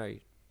with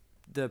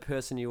the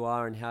person you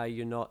are and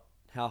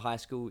how high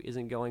school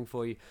isn't going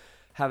for you,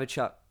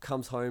 Haverchuck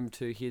comes home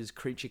to his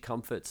creature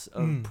comforts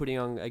of putting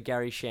on a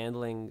Gary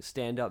Shandling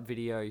stand-up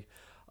video,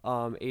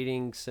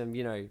 eating some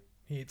he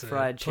eats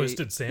fried a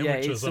toasted cheese. sandwich Yeah, or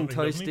eats some something,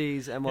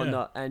 toasties and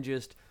whatnot, and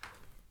just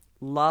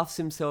laughs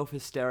himself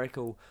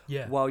hysterical.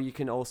 Yeah. While you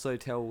can also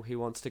tell he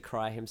wants to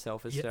cry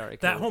himself hysterical.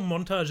 That whole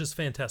montage is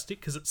fantastic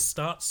because it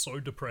starts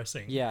so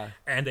depressing. Yeah.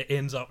 And it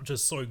ends up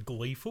just so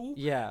gleeful.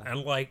 Yeah.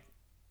 And I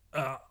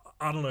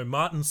don't know,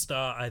 Martin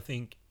Starr, I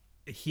think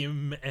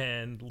him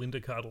and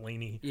Linda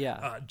Cardellini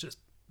are just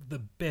the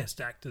best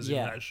actors in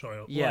that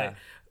show. Yeah.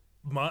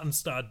 Martin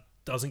Starr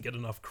doesn't get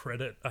enough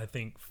credit, I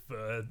think,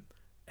 for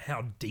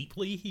how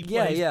deeply he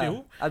plays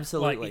Bill.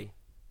 Absolutely.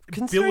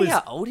 Considering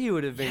how old he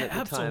would have been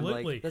at the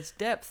time, that's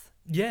depth.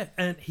 Yeah,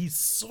 and he's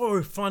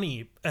so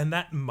funny, and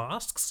that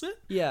masks it.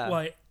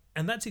 Yeah.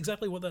 And that's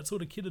exactly what that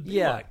sort of kid would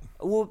be like.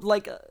 Well,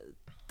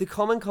 the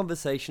common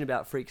conversation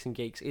about Freaks and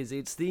Geeks is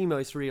it's the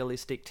most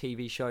realistic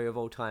TV show of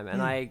all time,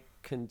 and I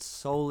can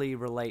solely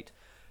relate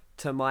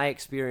to my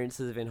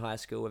experiences in high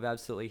school of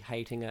absolutely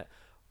hating it,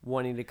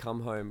 wanting to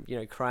come home,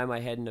 cry my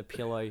head in a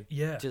pillow,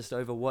 just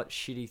over what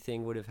shitty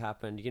thing would have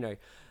happened,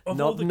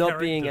 not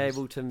being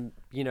able to,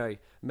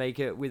 make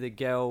it with a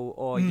girl,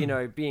 or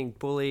being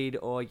bullied,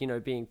 or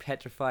being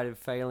petrified of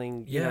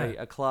failing,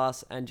 a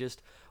class, and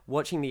just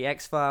watching the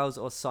X-Files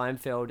or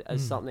Seinfeld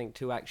as something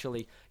to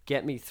actually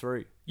get me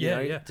through.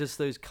 Just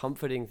those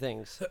comforting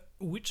things. So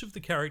which of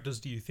the characters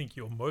do you think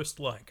you're most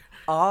like?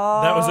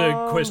 That was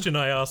a question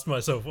I asked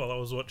myself while I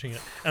was watching it,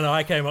 and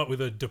I came up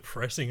with a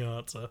depressing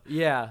answer.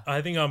 Yeah.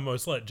 I think I'm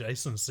most like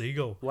Jason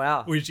Segel.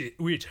 Wow.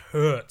 Which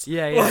hurts.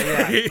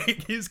 Yeah.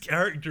 His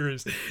character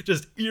is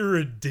just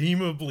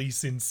irredeemably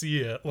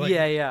sincere.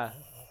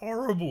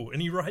 Horrible.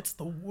 And he writes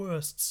the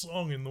worst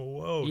song in the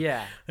world.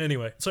 Yeah.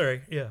 Anyway,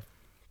 sorry. Yeah.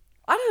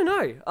 I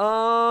don't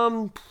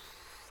know.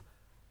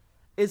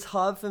 It's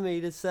hard for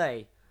me to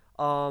say.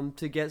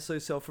 To get so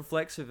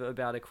self-reflexive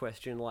about a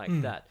question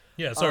like that.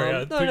 Yeah, sorry,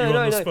 I put you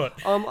on the spot.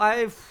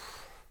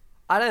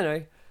 I don't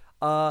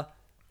know.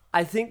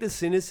 I think the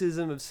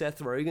cynicism of Seth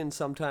Rogen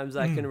sometimes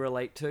I can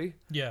relate to.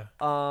 Yeah.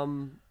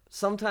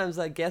 Sometimes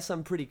I guess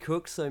I'm pretty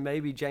cooked, so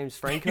maybe James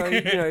Franco.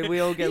 We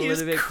all get a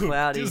little bit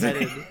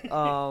cloudy-headed.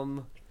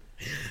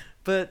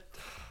 But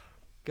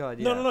God,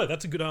 yeah. No,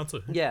 that's a good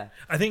answer. Yeah.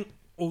 I think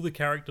all the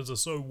characters are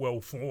so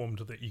well formed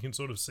that you can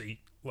sort of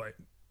see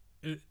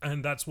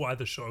and that's why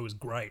the show is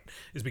great,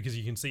 is because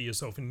you can see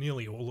yourself in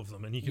nearly all of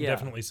them, and you can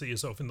definitely see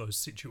yourself in those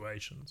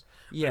situations.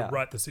 Yeah. They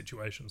write the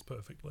situations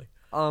perfectly.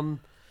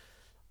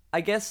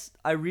 I guess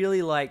I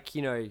really like,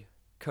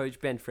 Coach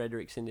Ben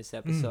Fredericks in this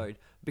episode,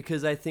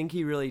 because I think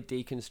he really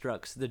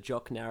deconstructs the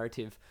jock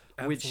narrative,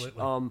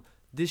 Absolutely. which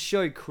this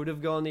show could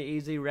have gone the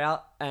easy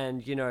route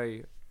and,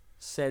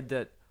 said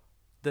that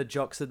the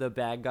jocks are the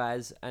bad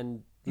guys,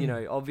 and,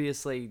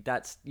 obviously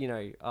that's,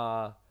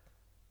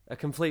 a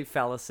complete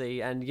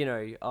fallacy, and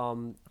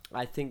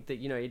I think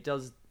that it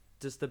does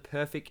just the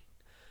perfect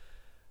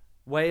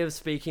way of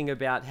speaking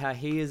about how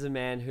he is a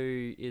man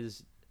who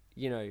is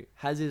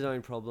has his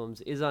own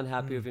problems, is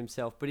unhappy with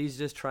himself, but he's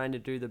just trying to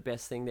do the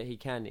best thing that he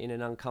can in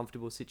an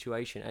uncomfortable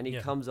situation, and he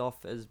comes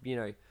off as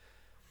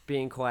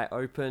being quite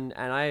open,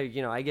 and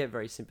I get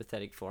very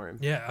sympathetic for him.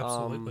 Yeah,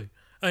 absolutely.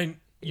 And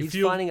he's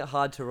finding it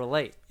hard to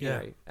relate,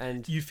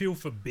 and you feel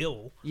for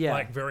Bill,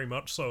 very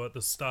much so at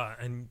the start,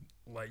 and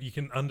you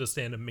can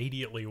understand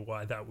immediately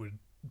why that would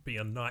be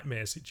a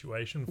nightmare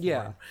situation for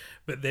him.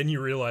 But then you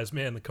realize,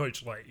 man, the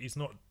coach, he's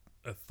not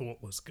a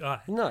thoughtless guy.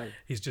 No.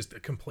 He's just a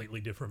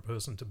completely different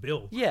person to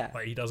Bill. Yeah.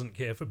 He doesn't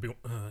care for Bill.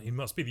 He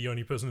must be the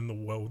only person in the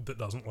world that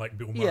doesn't like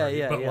Bill Murray.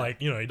 He doesn't like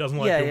Bill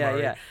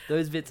Murray. Yeah.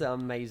 Those bits are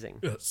amazing.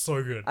 It's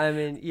so good. I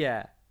mean,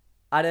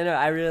 I don't know.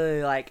 I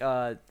really like,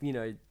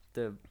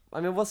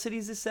 what city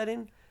is this set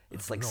in?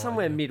 It's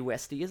somewhere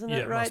Midwesty, isn't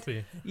it, right? Yeah,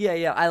 it must be.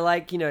 Yeah. I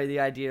like, the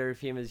idea of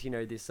him as,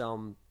 this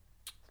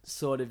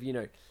sort of,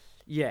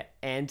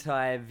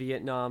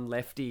 anti-Vietnam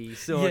lefty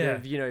sort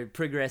of,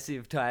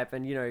 progressive type,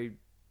 and,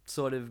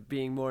 sort of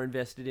being more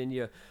invested in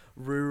your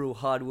rural,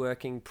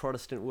 hardworking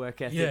Protestant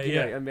work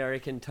ethic,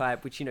 American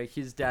type, which,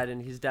 his dad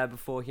and his dad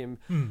before him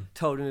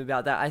told him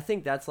about that. I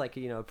think that's like,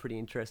 a pretty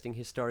interesting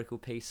historical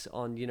piece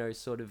on,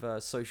 sort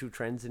of social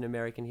trends in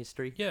American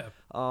history. Yeah.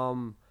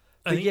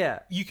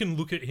 But you can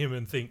look at him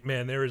and think,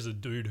 man, there is a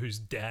dude whose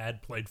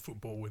dad played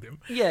football with him.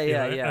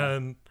 Yeah.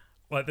 And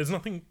like, there's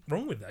nothing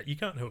wrong with that. You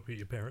can't help who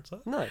your parents are.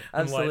 No, absolutely.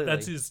 And, like,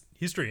 that's his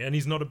history, and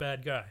he's not a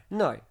bad guy.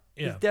 No,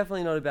 he's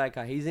definitely not a bad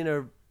guy. He's in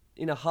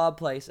a hard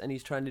place, and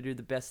he's trying to do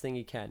the best thing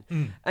he can.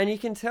 And you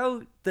can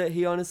tell that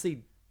he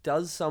honestly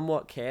does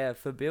somewhat care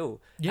for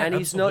Bill. Yeah, and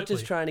he's not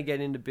just trying to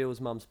get into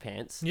Bill's mum's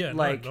pants. Yeah,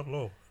 like, no, not at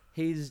all.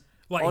 He's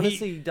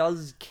honestly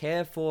does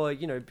care for,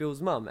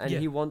 Bill's mum, and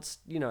he wants,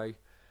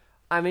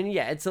 I mean,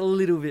 it's a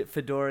little bit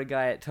Fedora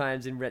guy at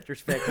times in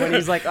retrospect when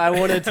he's like, I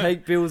want to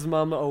take Bill's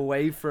mum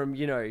away from,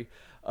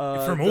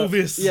 from all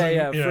this,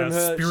 from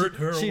her. Spirit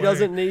her she away.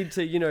 Doesn't need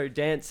to,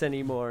 dance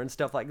anymore and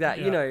stuff like that,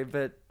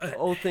 but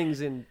all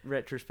things in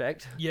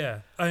retrospect. Yeah,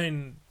 I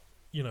mean,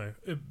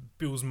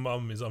 Bill's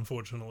mum is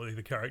unfortunately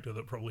the character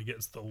that probably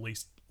gets the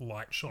least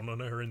light shone on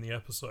her in the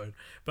episode.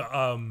 But,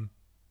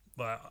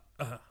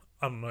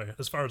 I don't know,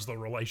 as far as the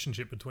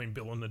relationship between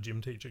Bill and the gym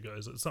teacher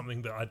goes, it's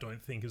something that I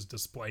don't think is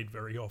displayed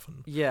very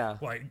often. Yeah.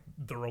 Like,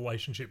 the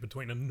relationship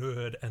between a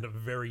nerd and a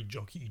very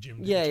jockey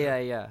gym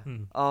teacher.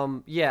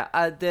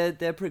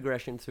 Their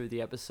progression through the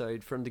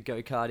episode from the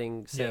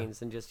go-karting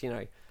scenes and just,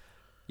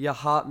 your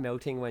heart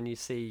melting when you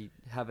see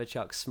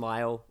Haverchuck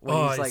smile,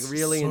 when he's, like,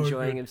 really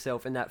enjoying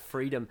himself and that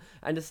freedom.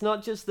 And it's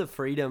not just the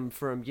freedom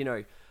from,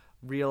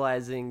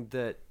 realizing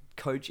that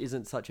Coach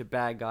isn't such a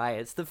bad guy.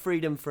 It's the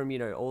freedom from,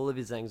 all of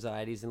his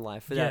anxieties in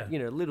life for that,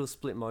 little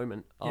split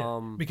moment.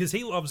 Because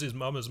he loves his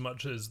mum as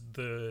much as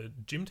the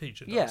gym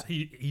teacher does.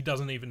 He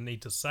doesn't even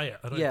need to say it.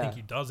 I don't think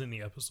he does in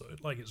the episode.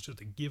 Like, it's just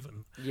a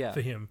given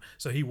for him.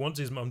 So he wants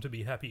his mum to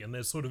be happy, and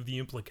there's sort of the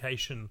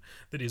implication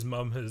that his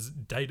mum has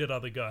dated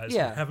other guys who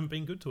haven't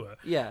been good to her.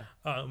 Yeah.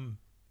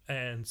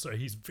 And so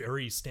he's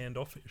very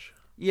standoffish.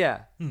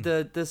 Yeah.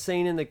 The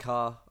scene in the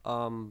car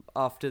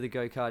after the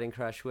go-karting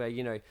crash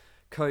where,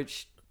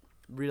 Coach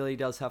really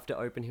does have to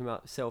open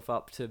himself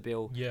up to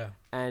Bill. Yeah.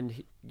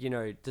 And,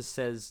 just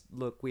says,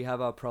 look, we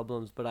have our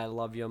problems, but I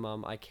love your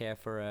mum. I care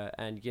for her.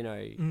 And,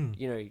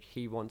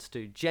 he wants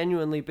to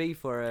genuinely be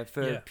for her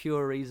for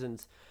pure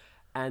reasons.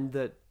 And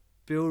that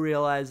Bill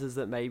realizes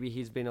that maybe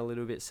he's been a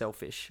little bit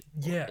selfish.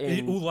 Yeah.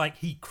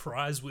 He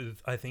cries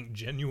with, I think,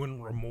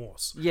 genuine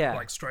remorse. Yeah.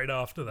 Like, straight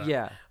after that.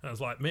 Yeah. And I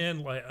was like, man,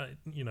 like,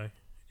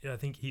 I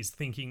think he's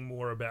thinking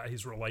more about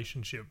his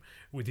relationship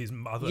with his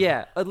mother.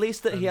 Yeah, at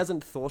least that he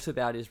hasn't thought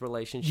about his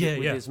relationship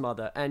with his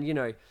mother.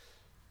 And,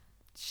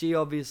 she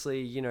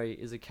obviously,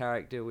 is a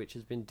character which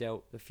has been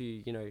dealt a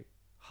few,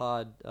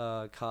 hard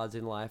cards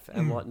in life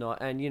and whatnot.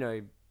 And,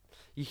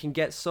 you can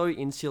get so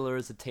insular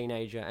as a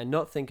teenager and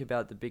not think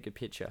about the bigger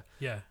picture.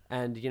 Yeah.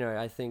 And,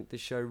 I think the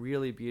show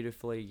really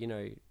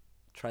beautifully,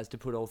 tries to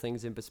put all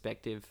things in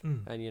perspective.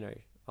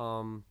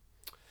 And,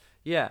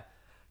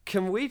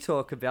 Can we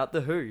talk about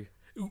The Who?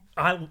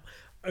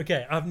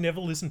 I've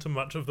never listened to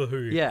much of The Who.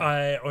 Yeah.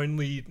 I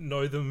only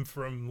know them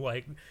from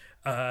I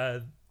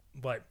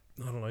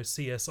don't know,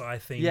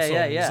 CSI theme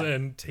songs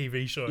and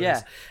TV shows.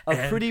 Yeah,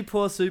 pretty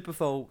poor Super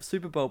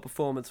Bowl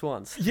performance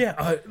once.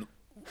 Yeah,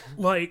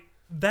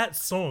 that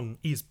song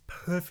is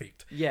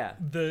perfect. Yeah.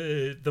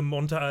 The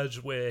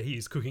montage where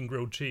he's cooking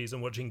grilled cheese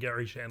and watching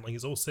Gary Shandling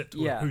is all set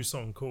to a Who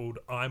song called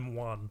I'm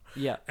One.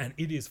 Yeah. And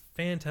it is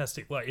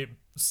fantastic. Like, it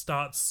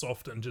starts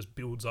soft and just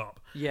builds up.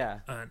 Yeah.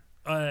 And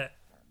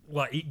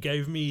it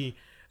gave me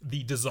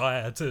the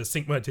desire to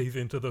sink my teeth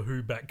into the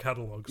Who back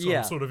catalogue. So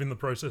I'm sort of in the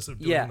process of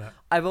doing that.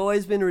 I've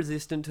always been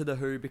resistant to the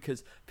Who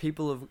because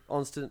people have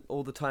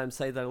all the time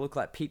say that I look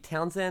like Pete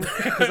Townsend.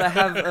 Because I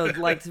have,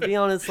 to be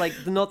honest, I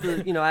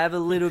have a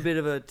little bit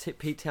of a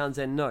Pete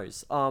Townsend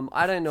nose.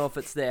 I don't know if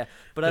it's there,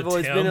 but I've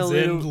always been a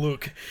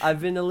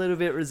little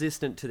bit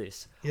resistant to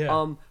this.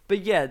 Yeah.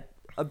 But yeah,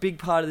 a big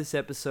part of this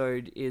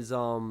episode is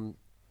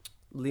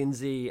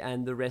Lindsay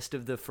and the rest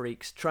of the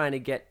freaks trying to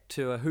get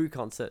to a Who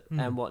concert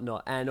and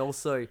whatnot. And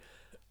also,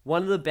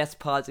 one of the best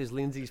parts is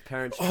Lindsay's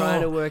parents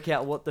trying to work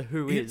out what the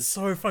Who is. It's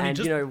so funny.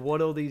 And,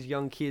 what all these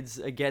young kids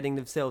are getting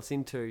themselves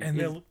into. And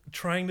they're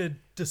trying to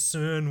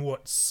discern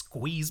what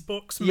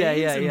Squeezebox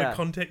means in the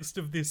context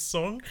of this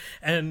song.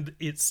 And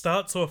it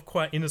starts off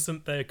quite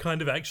innocent. They're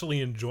kind of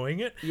actually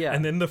enjoying it. Yeah.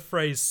 And then the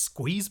phrase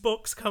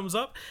Squeezebox comes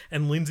up,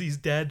 and Lindsay's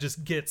dad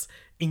just gets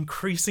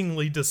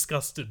increasingly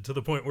disgusted to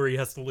the point where he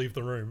has to leave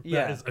the room.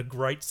 Yeah. That is a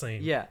great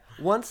scene. Yeah.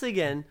 Once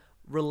again,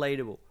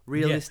 relatable,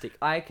 realistic.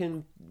 I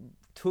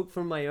took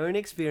from my own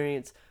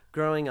experience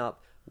growing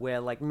up where,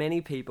 like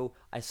many people,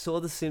 I saw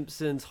the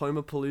Simpsons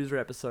Homerpalooza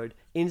episode,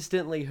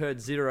 instantly heard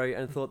Zero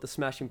and thought the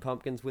Smashing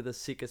Pumpkins were the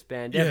sickest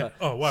band ever.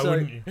 Oh, why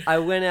wouldn't you? I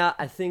went out,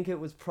 I think it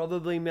was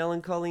probably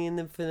Melancholy and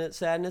Infinite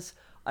Sadness.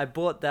 I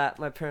bought that.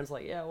 My parents were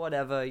like, yeah,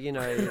 whatever,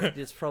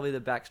 it's probably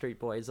the Backstreet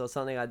Boys or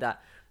something like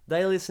that.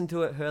 They listened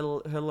to it, heard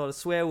a lot of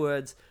swear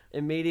words,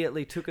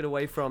 immediately took it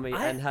away from me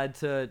and had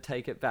to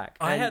take it back.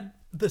 I had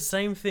the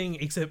same thing,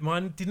 except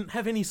mine didn't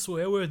have any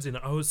swear words in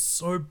it. I was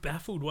so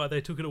baffled why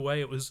they took it away.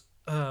 It was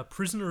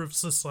Prisoner of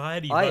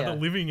Society by the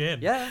Living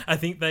End. Yeah. I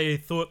think they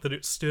thought that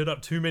it stirred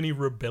up too many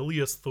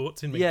rebellious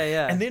thoughts in me.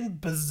 Yeah. And then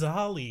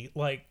bizarrely,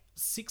 like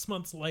 6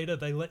 months later,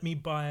 they let me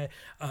buy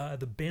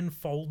the Ben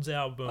Folds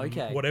album,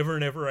 Whatever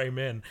and Ever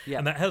Amen. Yeah.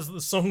 And that has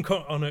the song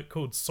on it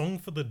called Song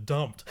for the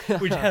Dumped,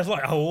 which has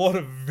like a lot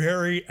of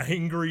very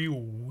angry,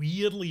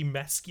 weirdly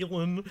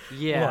masculine,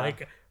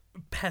 like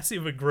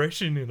passive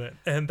aggression in it,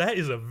 and that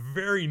is a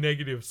very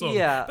negative song.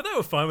 Yeah, but they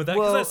were fine with that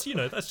because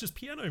that's just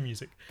piano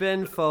music.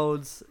 Ben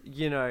Folds,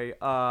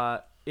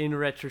 in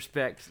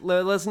retrospect,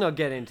 let's not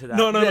get into that.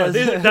 No.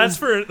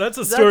 That's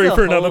a story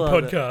for another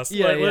podcast.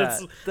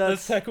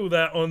 Let's tackle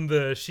that on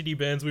the Shitty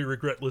Bands We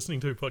Regret Listening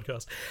To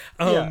podcast.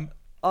 Back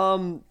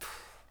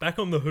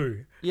on the Who.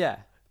 Yeah.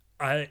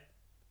 What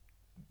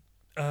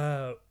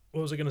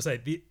was I going to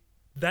say?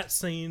 That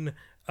scene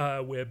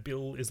where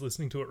Bill is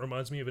listening to it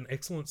reminds me of an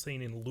excellent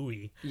scene in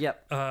Louis.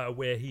 Yep.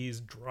 Where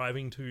he's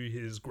driving to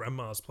his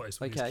grandma's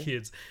place with his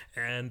kids,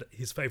 and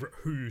his favorite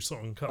Who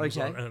song comes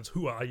on, and it's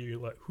 "Who Are You?"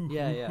 Like who.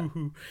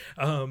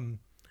 And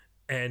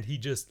he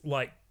just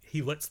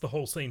he lets the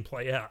whole scene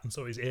play out, and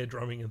so he's air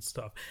drumming and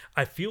stuff.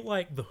 I feel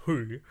like the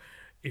Who,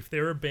 if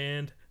they're a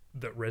band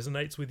that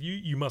resonates with you,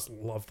 you must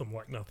love them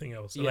like nothing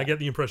else. And I get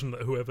the impression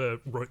that whoever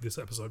wrote this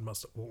episode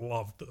must have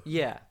loved them.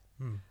 Yeah,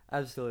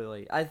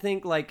 absolutely. I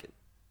think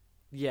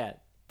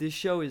this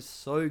show is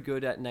so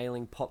good at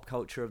nailing pop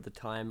culture of the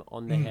time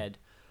on the head.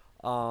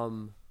 I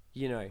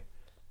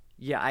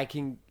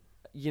can,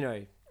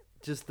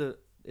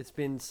 it's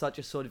been such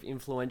a sort of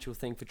influential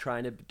thing for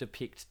trying to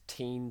depict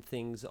teen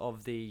things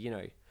of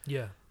the,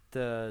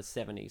 the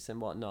 70s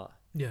and whatnot.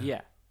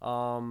 Yeah.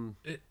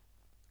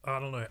 I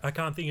don't know. I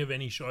can't think of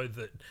any show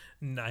that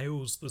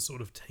nails the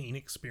sort of teen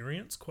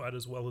experience quite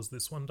as well as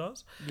this one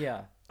does.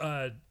 Yeah.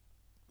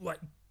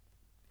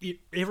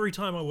 Every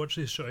time I watch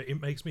this show, it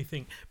makes me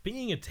think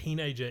being a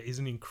teenager is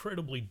an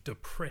incredibly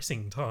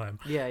depressing time.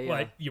 Yeah.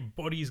 Like, your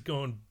body's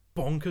going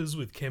bonkers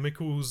with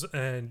chemicals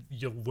and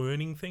you're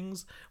learning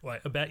things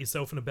like about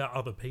yourself and about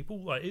other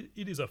people. Like,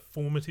 it is a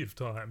formative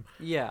time.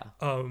 Yeah.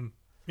 And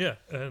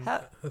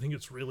I think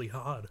it's really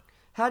hard.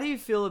 How do you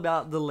feel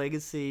about the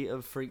legacy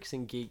of Freaks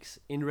and Geeks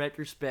in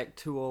retrospect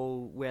to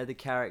all where the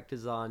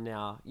characters are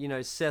now?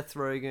 Seth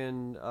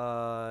Rogen,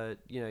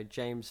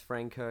 James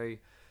Franco,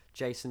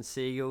 Jason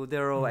Segel,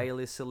 they're all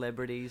A-list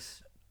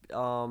celebrities.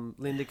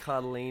 Linda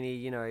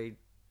Cardellini,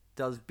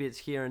 does bits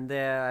here and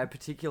there. I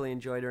particularly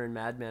enjoyed her in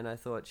Mad Men. I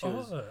thought she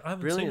was I haven't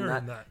brilliant seen her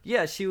in that.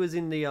 Yeah, she was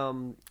in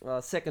the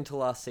second to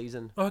last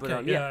season. Okay,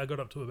 but, I got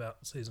up to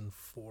about season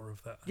 4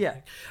 of that.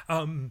 I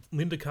think.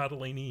 Linda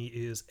Cardellini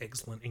is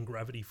excellent in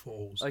Gravity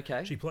Falls.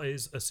 Okay. She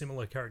plays a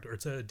similar character.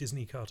 It's a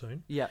Disney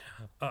cartoon. Yeah.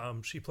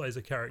 She plays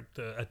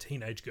a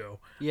teenage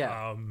girl.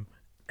 Yeah.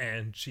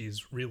 And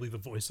she's really the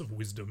voice of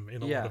wisdom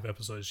in a lot of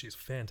episodes. She's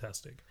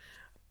fantastic.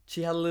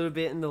 She had a little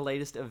bit in the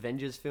latest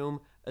Avengers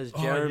film as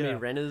Jeremy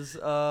Renner's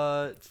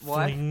wife.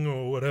 Fling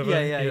or whatever.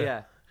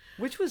 Yeah.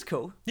 Which was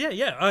cool.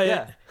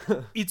 Yeah.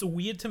 It's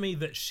weird to me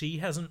that she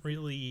hasn't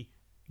really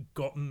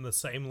gotten the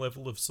same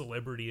level of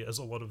celebrity as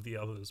a lot of the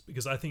others,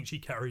 because I think she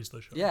carries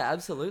the show. Yeah,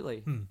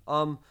 absolutely.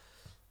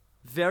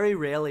 Very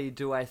rarely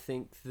do I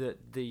think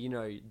that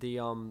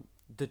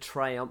the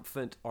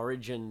triumphant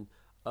origin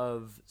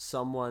of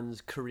someone's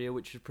career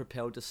which is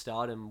propelled to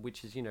stardom,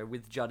 which is,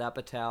 with Judd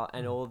Apatow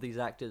and all of these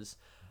actors,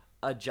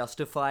 are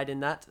justified in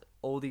that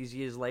all these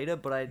years later.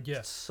 But I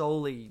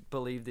solely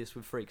believe this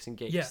with Freaks and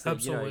Geeks. Yeah, that,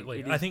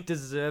 absolutely. I think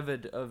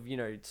deserved of,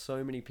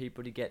 so many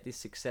people to get this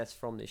success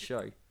from this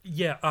show.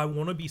 Yeah, I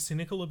want to be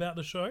cynical about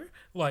the show,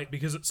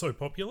 because it's so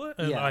popular,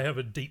 and I have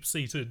a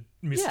deep-seated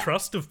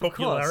mistrust of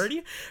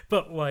popularity.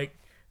 But,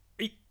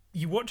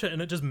 you watch it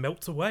and it just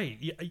melts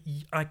away.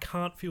 I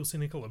can't feel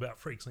cynical about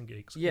Freaks and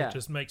Geeks. Yeah. It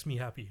just makes me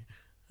happy.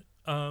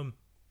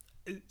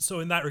 So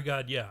in that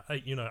regard,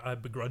 I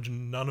begrudge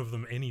none of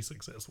them any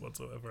success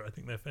whatsoever. I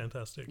think they're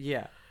fantastic.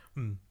 Yeah.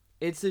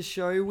 It's a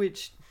show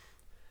which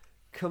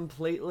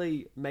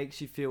completely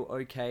makes you feel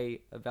okay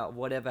about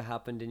whatever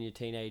happened in your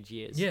teenage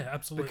years. Yeah,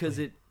 absolutely. Because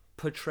it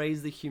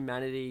portrays the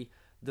humanity,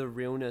 the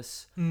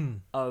realness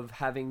of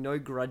having no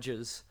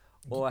grudges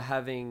or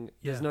having...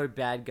 There's no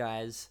bad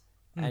guys.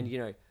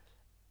 And,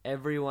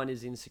 everyone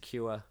is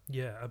insecure.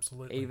 Yeah,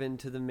 absolutely. Even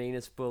to the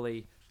meanest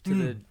bully, to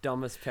the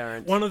dumbest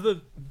parent. One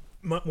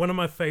of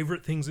my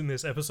favourite things in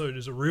this episode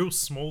is a real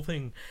small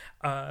thing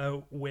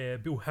where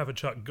Bill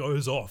Haverchuck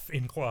goes off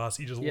in class.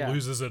 He just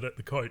loses it at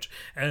the coach.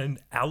 And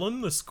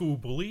Alan, the school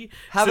bully,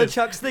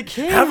 Haverchuck's the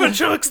king!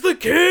 Haverchuck's the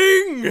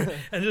king!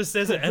 And just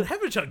says it. And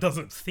Haverchuck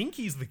doesn't think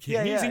he's the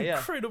king. He's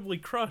incredibly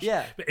crushed.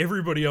 Yeah. But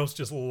everybody else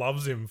just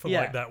loves him for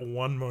that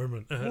one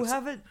moment. Well,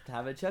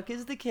 Haverchuck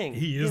is the king.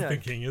 He is the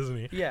king, isn't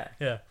he? Yeah.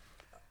 Yeah.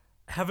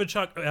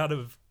 Haverchuck, out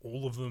of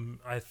all of them,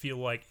 I feel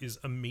like is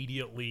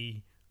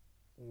immediately...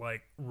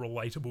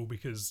 relatable,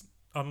 because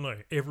I don't know,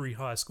 every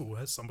high school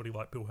has somebody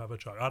like Bill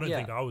Haverchuck. I don't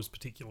think I was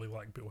particularly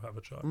like Bill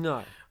Haverchuck.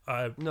 No.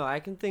 No, I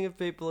can think of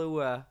people who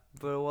were,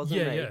 but it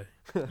wasn't me.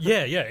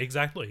 Yeah,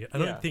 exactly. I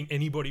don't think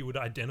anybody would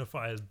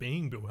identify as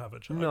being Bill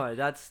Haverchuck. No,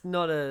 that's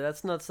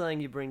not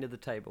something you bring to the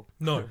table.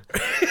 No.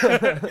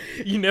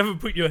 You never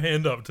put your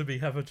hand up to be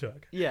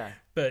Haverchuck. Yeah.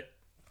 But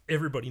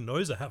everybody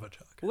knows a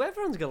Haverchuck. Well,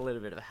 everyone's got a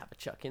little bit of a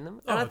Haverchuck in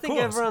them. And I think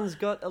everyone's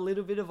got a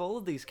little bit of all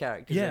of these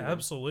characters in them.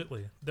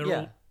 Absolutely. They're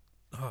all...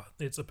 Oh,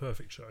 it's a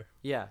perfect show.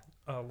 Yeah.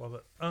 I love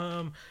it.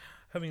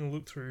 Having a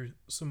look through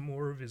some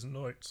more of his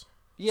notes.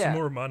 Yeah. Some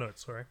more of my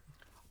notes, sorry.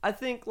 I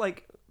think,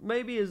 like,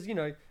 maybe as,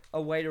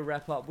 a way to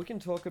wrap up, we can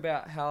talk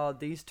about how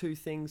these two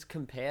things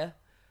compare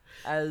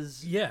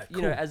as,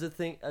 as a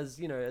thing, as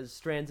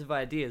strands of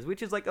ideas,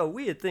 which is like a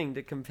weird thing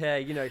to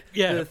compare,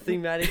 the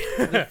thematic,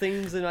 the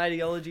themes and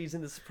ideologies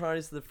in The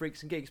Sopranos to the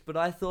Freaks and Geeks. But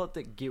I thought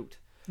that guilt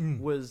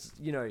was,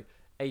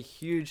 a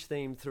huge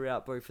theme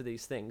throughout both of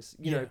these things,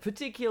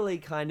 particularly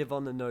kind of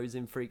on the nose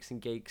in Freaks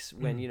and Geeks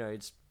when,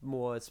 it's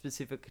more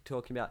specific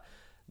talking about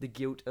the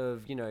guilt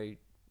of,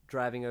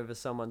 driving over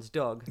someone's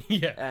dog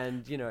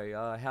and,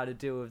 how to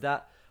deal with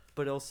that.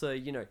 But also,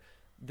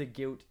 the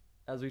guilt,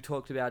 as we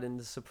talked about in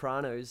The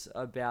Sopranos,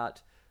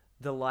 about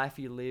the life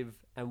you live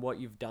and what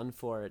you've done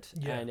for it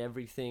and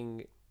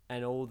everything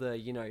and all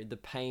the, the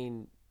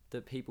pain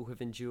that people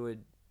have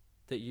endured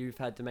that you've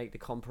had to make the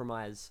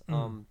compromise,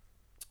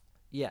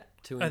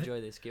 to enjoy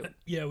this guilt.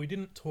 We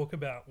didn't talk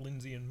about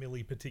Lindsay and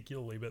Millie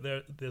particularly, but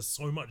there's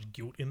so much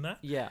guilt in that.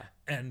 Yeah.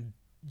 And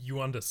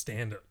you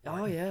understand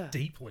it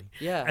deeply.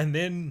 Yeah. And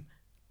then,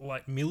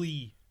 like,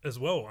 Millie as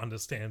well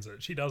understands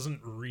it. She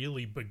doesn't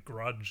really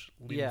begrudge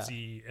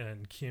Lindsay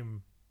and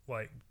Kim,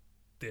 like,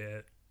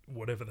 their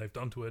whatever they've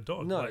done to her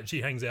dog. No. Like,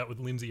 she hangs out with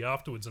Lindsay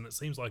afterwards and it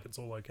seems like it's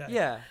all okay.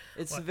 Yeah.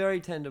 It's a very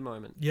tender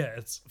moment. Yeah,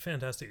 it's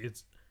fantastic.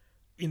 It's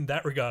in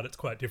that regard, it's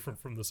quite different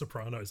from The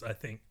Sopranos, I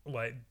think.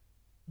 Like,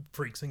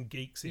 Freaks and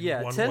Geeks in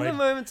one way. Tender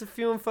moments are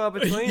few and far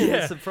between in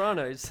The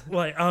Sopranos.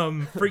 Like,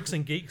 Freaks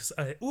and Geeks,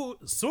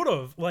 sort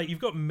of, like, you've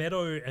got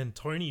Meadow and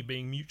Tony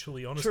being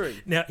mutually honest. True.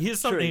 Now, here's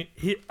something,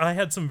 I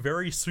had some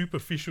very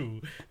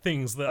superficial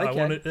things that I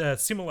wanted,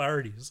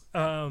 similarities.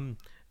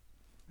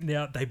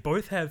 Now, they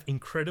both have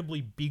incredibly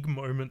big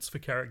moments for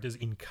characters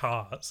in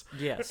cars.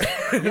 Yes.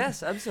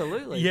 Yes,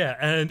 absolutely. Yeah,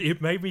 and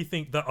it made me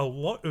think that a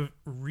lot of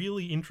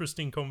really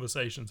interesting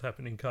conversations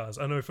happen in cars.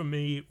 I know for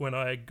me, when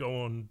I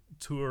go on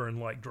tour and,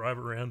 like, drive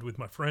around with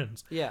my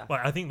friends, like,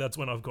 I think that's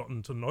when I've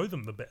gotten to know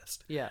them the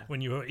best. Yeah. When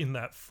you're in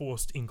that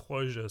forced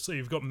enclosure. So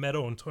you've got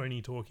Meadow and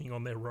Tony talking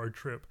on their road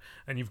trip,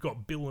 and you've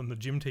got Bill and the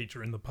gym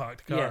teacher in the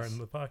parked car in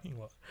the parking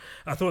lot.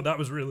 I thought that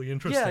was really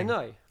interesting.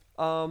 Yeah,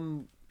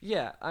 no.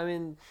 I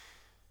mean...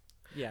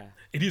 Yeah.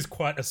 It is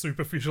quite a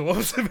superficial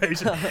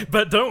observation,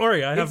 but don't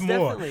worry, I have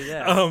more. Definitely,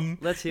 yeah.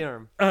 Let's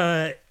hear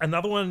them.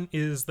 Another one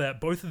is that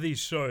both of these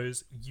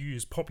shows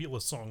use popular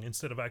song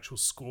instead of actual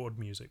scored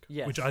music,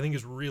 which I think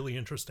is really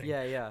interesting.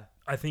 Yeah.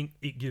 I think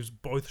it gives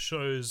both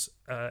shows,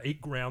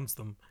 it grounds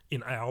them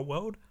in our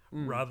world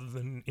rather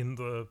than in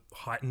the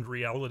heightened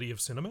reality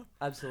of cinema.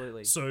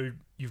 Absolutely. So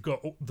you've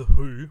got The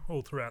Who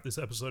all throughout this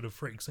episode of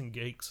Freaks and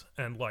Geeks,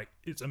 and, like,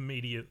 it's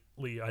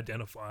immediately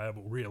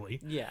identifiable,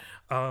 really. Yeah.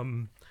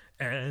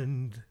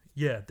 And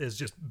there's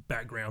just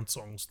background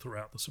songs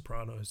throughout The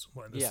Sopranos.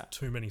 Like, there's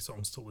too many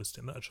songs to list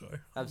in that show.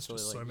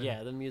 Absolutely.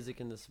 So the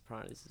music in The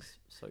Sopranos is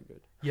so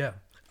good. Yeah.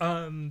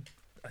 I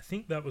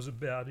think that was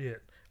about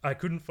it. I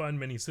couldn't find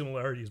many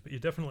similarities, but you're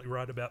definitely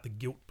right about the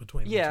guilt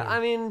between the two. Yeah, I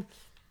mean,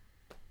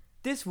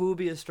 this will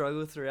be a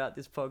struggle throughout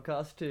this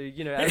podcast too,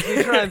 as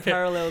we try and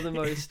parallel the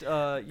most,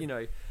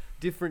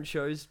 different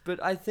shows.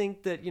 But I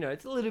think that,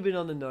 it's a little bit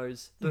on the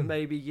nose, but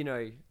maybe,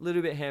 a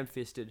little bit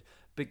ham-fisted.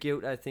 But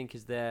guilt, I think,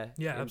 is there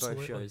in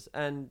both shows.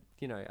 And,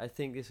 I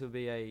think this will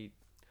be a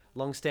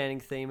long-standing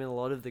theme in a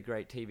lot of the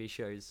great TV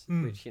shows,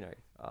 which,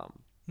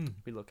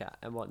 we look at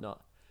and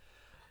whatnot.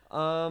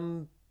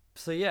 Any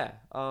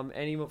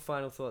more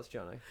final thoughts,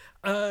 Jono?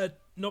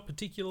 Not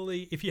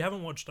particularly. If you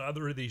haven't watched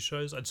either of these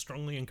shows, I'd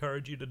strongly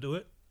encourage you to do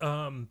it.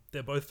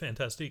 They're both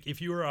fantastic.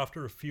 If you were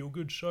after a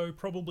feel-good show,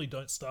 probably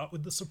don't start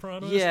with The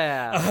Sopranos.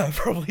 Yeah.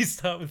 Probably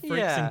start with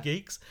Freaks and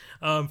Geeks.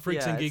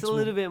 Freaks and Geeks it's a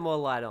little bit more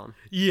light on.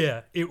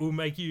 Yeah, it will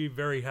make you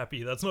very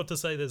happy. That's not to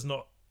say there's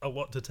not a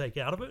lot to take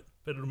out of it,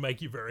 but it'll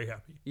make you very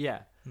happy. Yeah,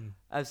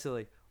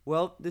 absolutely.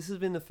 Well, this has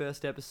been the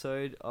first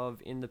episode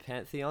of In the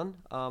Pantheon.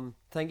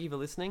 Thank you for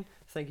listening.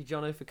 Thank you,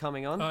 Jono, for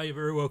coming on. You're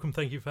very welcome.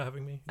 Thank you for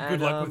having me. And,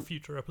 good luck with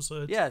future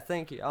episodes. Yeah,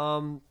 thank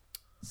you.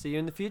 See you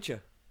in the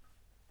future.